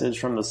quick message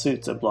from the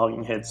suits at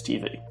Blogging Heads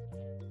TV.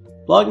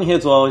 Blogging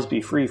Heads will always be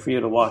free for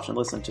you to watch and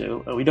listen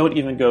to, and we don't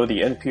even go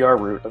the NPR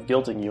route of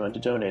guilting you into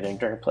donating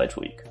during Pledge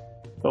Week.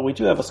 But we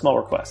do have a small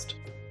request.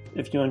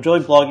 If you enjoy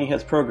Blogging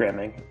Heads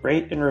programming,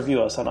 rate and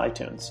review us on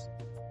iTunes.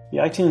 The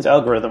iTunes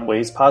algorithm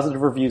weighs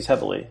positive reviews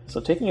heavily, so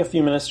taking a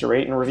few minutes to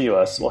rate and review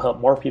us will help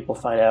more people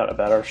find out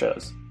about our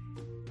shows.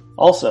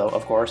 Also,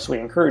 of course, we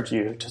encourage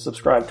you to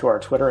subscribe to our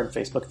Twitter and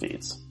Facebook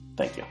feeds.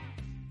 Thank you.